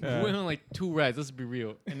 Yeah. We went on like 2 rides. Let's be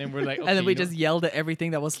real. And then we're like, And then okay, we you know- just yelled at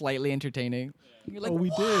everything that was slightly entertaining. You're like, Oh, we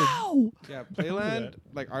did. wow. Yeah, that. Playland,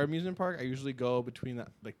 like our amusement park, I usually go between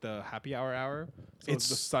the happy hour. So It's-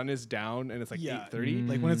 the sun is down and it's like Yeah. 8:30.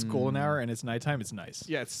 Like when it's golden hour and it's nighttime, it's nice.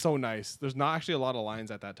 Yeah, it's so nice. There's not actually a lot of lines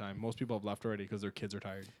at that time. Most people have left already because their kids are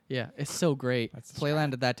tired. Yeah, it's so great. That's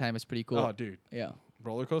Playland at that time is pretty cool. Oh, dude, Yeah.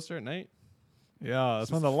 roller coaster at night. Yeah,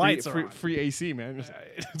 that's when the Free- lights free, are on. free AC, man.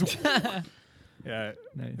 Yeah,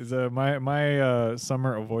 Nice. is, my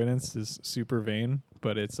summer avoidance is super vain,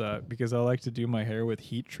 but it's because I like to do my hair with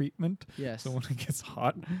heat treatment. Yes. So when it gets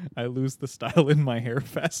hot, I lose the style in my hair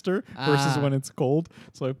faster versus Ah. when it's cold.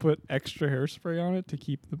 So I put extra hairspray on it to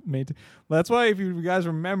keep the maintain. That's why, if you guys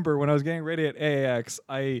remember, when I was getting ready at AAX,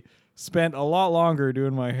 I spent a lot longer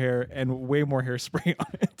doing my hair and way more hairspray on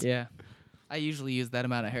it. Yeah. I usually use that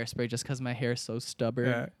amount of hairspray just because my hair is so stubborn.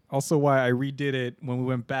 Yeah. Also, why I redid it when we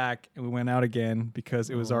went back and we went out again because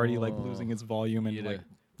it was already like Oh. losing its volume and You like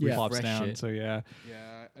Yeah. pops refresh down. it. So yeah,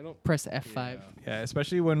 Yeah, I don't. Press F5. yeah.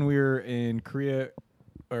 Especially when we were in Korea,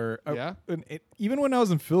 or Yeah? even when I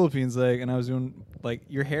was in Philippines, like, and I was doing like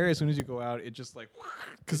your hair as soon as you go out, it just like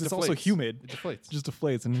because It it's also deflates. humid, It deflates. just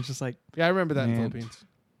deflates, and it's just like Yeah, I remember that in Man. Philippines.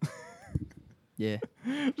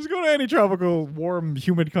 Yeah. Just go to any tropical, warm,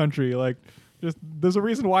 humid country. Like, just there's a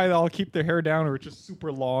reason why they all keep their hair down or it's just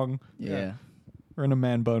super long. Yeah. Or in a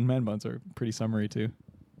man bun. Man buns are pretty summery too.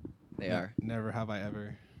 They are. Never have I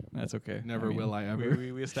ever. That's okay. Never will I ever.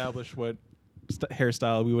 We established what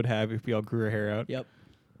hairstyle we would have if we all grew our hair out. Yep.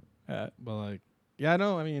 But like, yeah,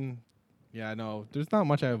 no, I mean, yeah, I know. There's not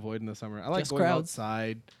much I avoid in the summer. I like Just going crowds.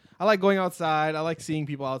 outside. I like going outside. I like seeing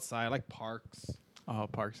people outside. I like parks. Oh,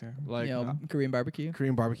 parks. Yeah. Like Korean barbecue.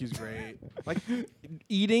 Korean barbecue's great. Like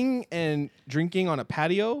eating and drinking on a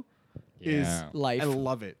patio is Life. I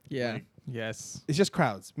love it. Yeah. Like, Yes. it's just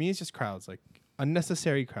crowds. Me, it's just crowds. Like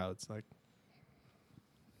unnecessary crowds. Like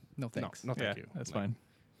No thanks. no, thank Yeah, you. that's Like, fine.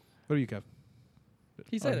 What do you, Kev?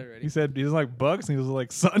 He said it already. He said he doesn't like bugs and he doesn't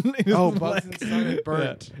like sun. He Oh, doesn't bugs like- and sun and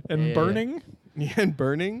burnt. Yeah. And Yeah. burning. Yeah, and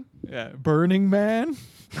burning. Yeah. Burning Man.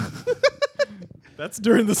 That's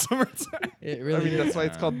during the summertime. It I really mean, is. that's why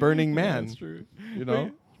it's called Burning Man. That's true. You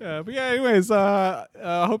know. But yeah, anyways, I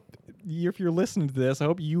hope if you're listening to this, I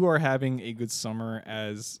hope you are having a good summer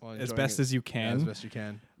as Well, as enjoying best it as you as can. best you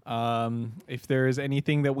can. If there is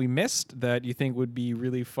anything that we missed that you think would be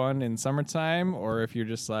really fun in summertime, or if you're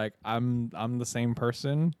just like I'm the same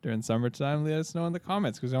person during summertime, let us know in the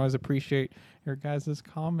comments because I always appreciate your guys'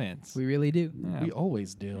 comments. We really do. Yeah. We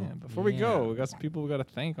always do. Yeah, before we go, we got some people we got to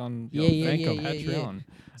thank on Yeah, thank on yeah. Patreon.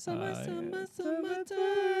 Summer, Uh, summer, yeah.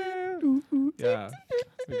 summertime. Yeah,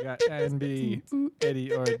 we got NB, Eddie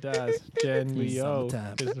Ordaz, Jen Leo,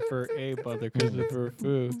 Summertime. Christopher A. Butler, Christopher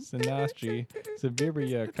Fu, Sinastri,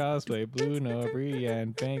 Sibiria, Cosplay, Bruno,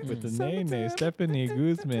 Brian, Bank with the Nene, Stephanie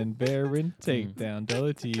Guzman, Baron, Takedown,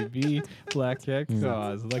 Dollar TV, Black Cat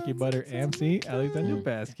Cause, Lucky Butter, MC, Alexander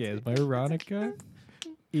Vasquez, Veronica,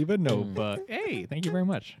 Eva Nova. Hey, thank you very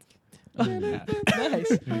much. Yeah. Nice.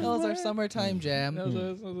 That was our summertime jam. That was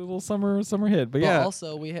a little summer hit, but But yeah.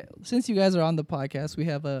 also, since you guys are on the podcast, we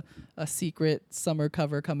have a secret summer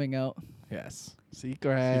cover coming out. Yes.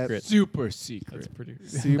 Secret. Super secret. That's pretty.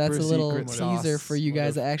 Super That's a little secret teaser sauce. for you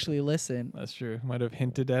guys Whatever. to actually listen. That's true. Might have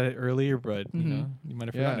hinted at it earlier, but you know, you might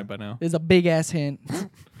have forgotten Yeah. it by now. There's a big ass hint.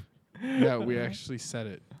 Yeah, we actually said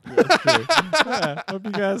it. That's true. Yeah, hope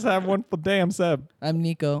you guys have one for damn Seb. I'm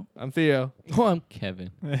Nico. I'm Theo. Oh, I'm Kevin.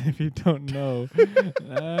 If you don't know,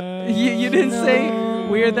 You didn't say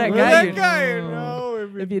we're that guy. That guy, you know.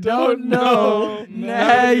 If you don't know,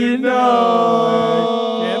 now you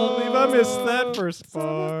know. Can't believe I missed that first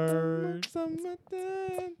part. Summertime.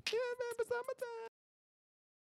 Yeah, baby, summertime.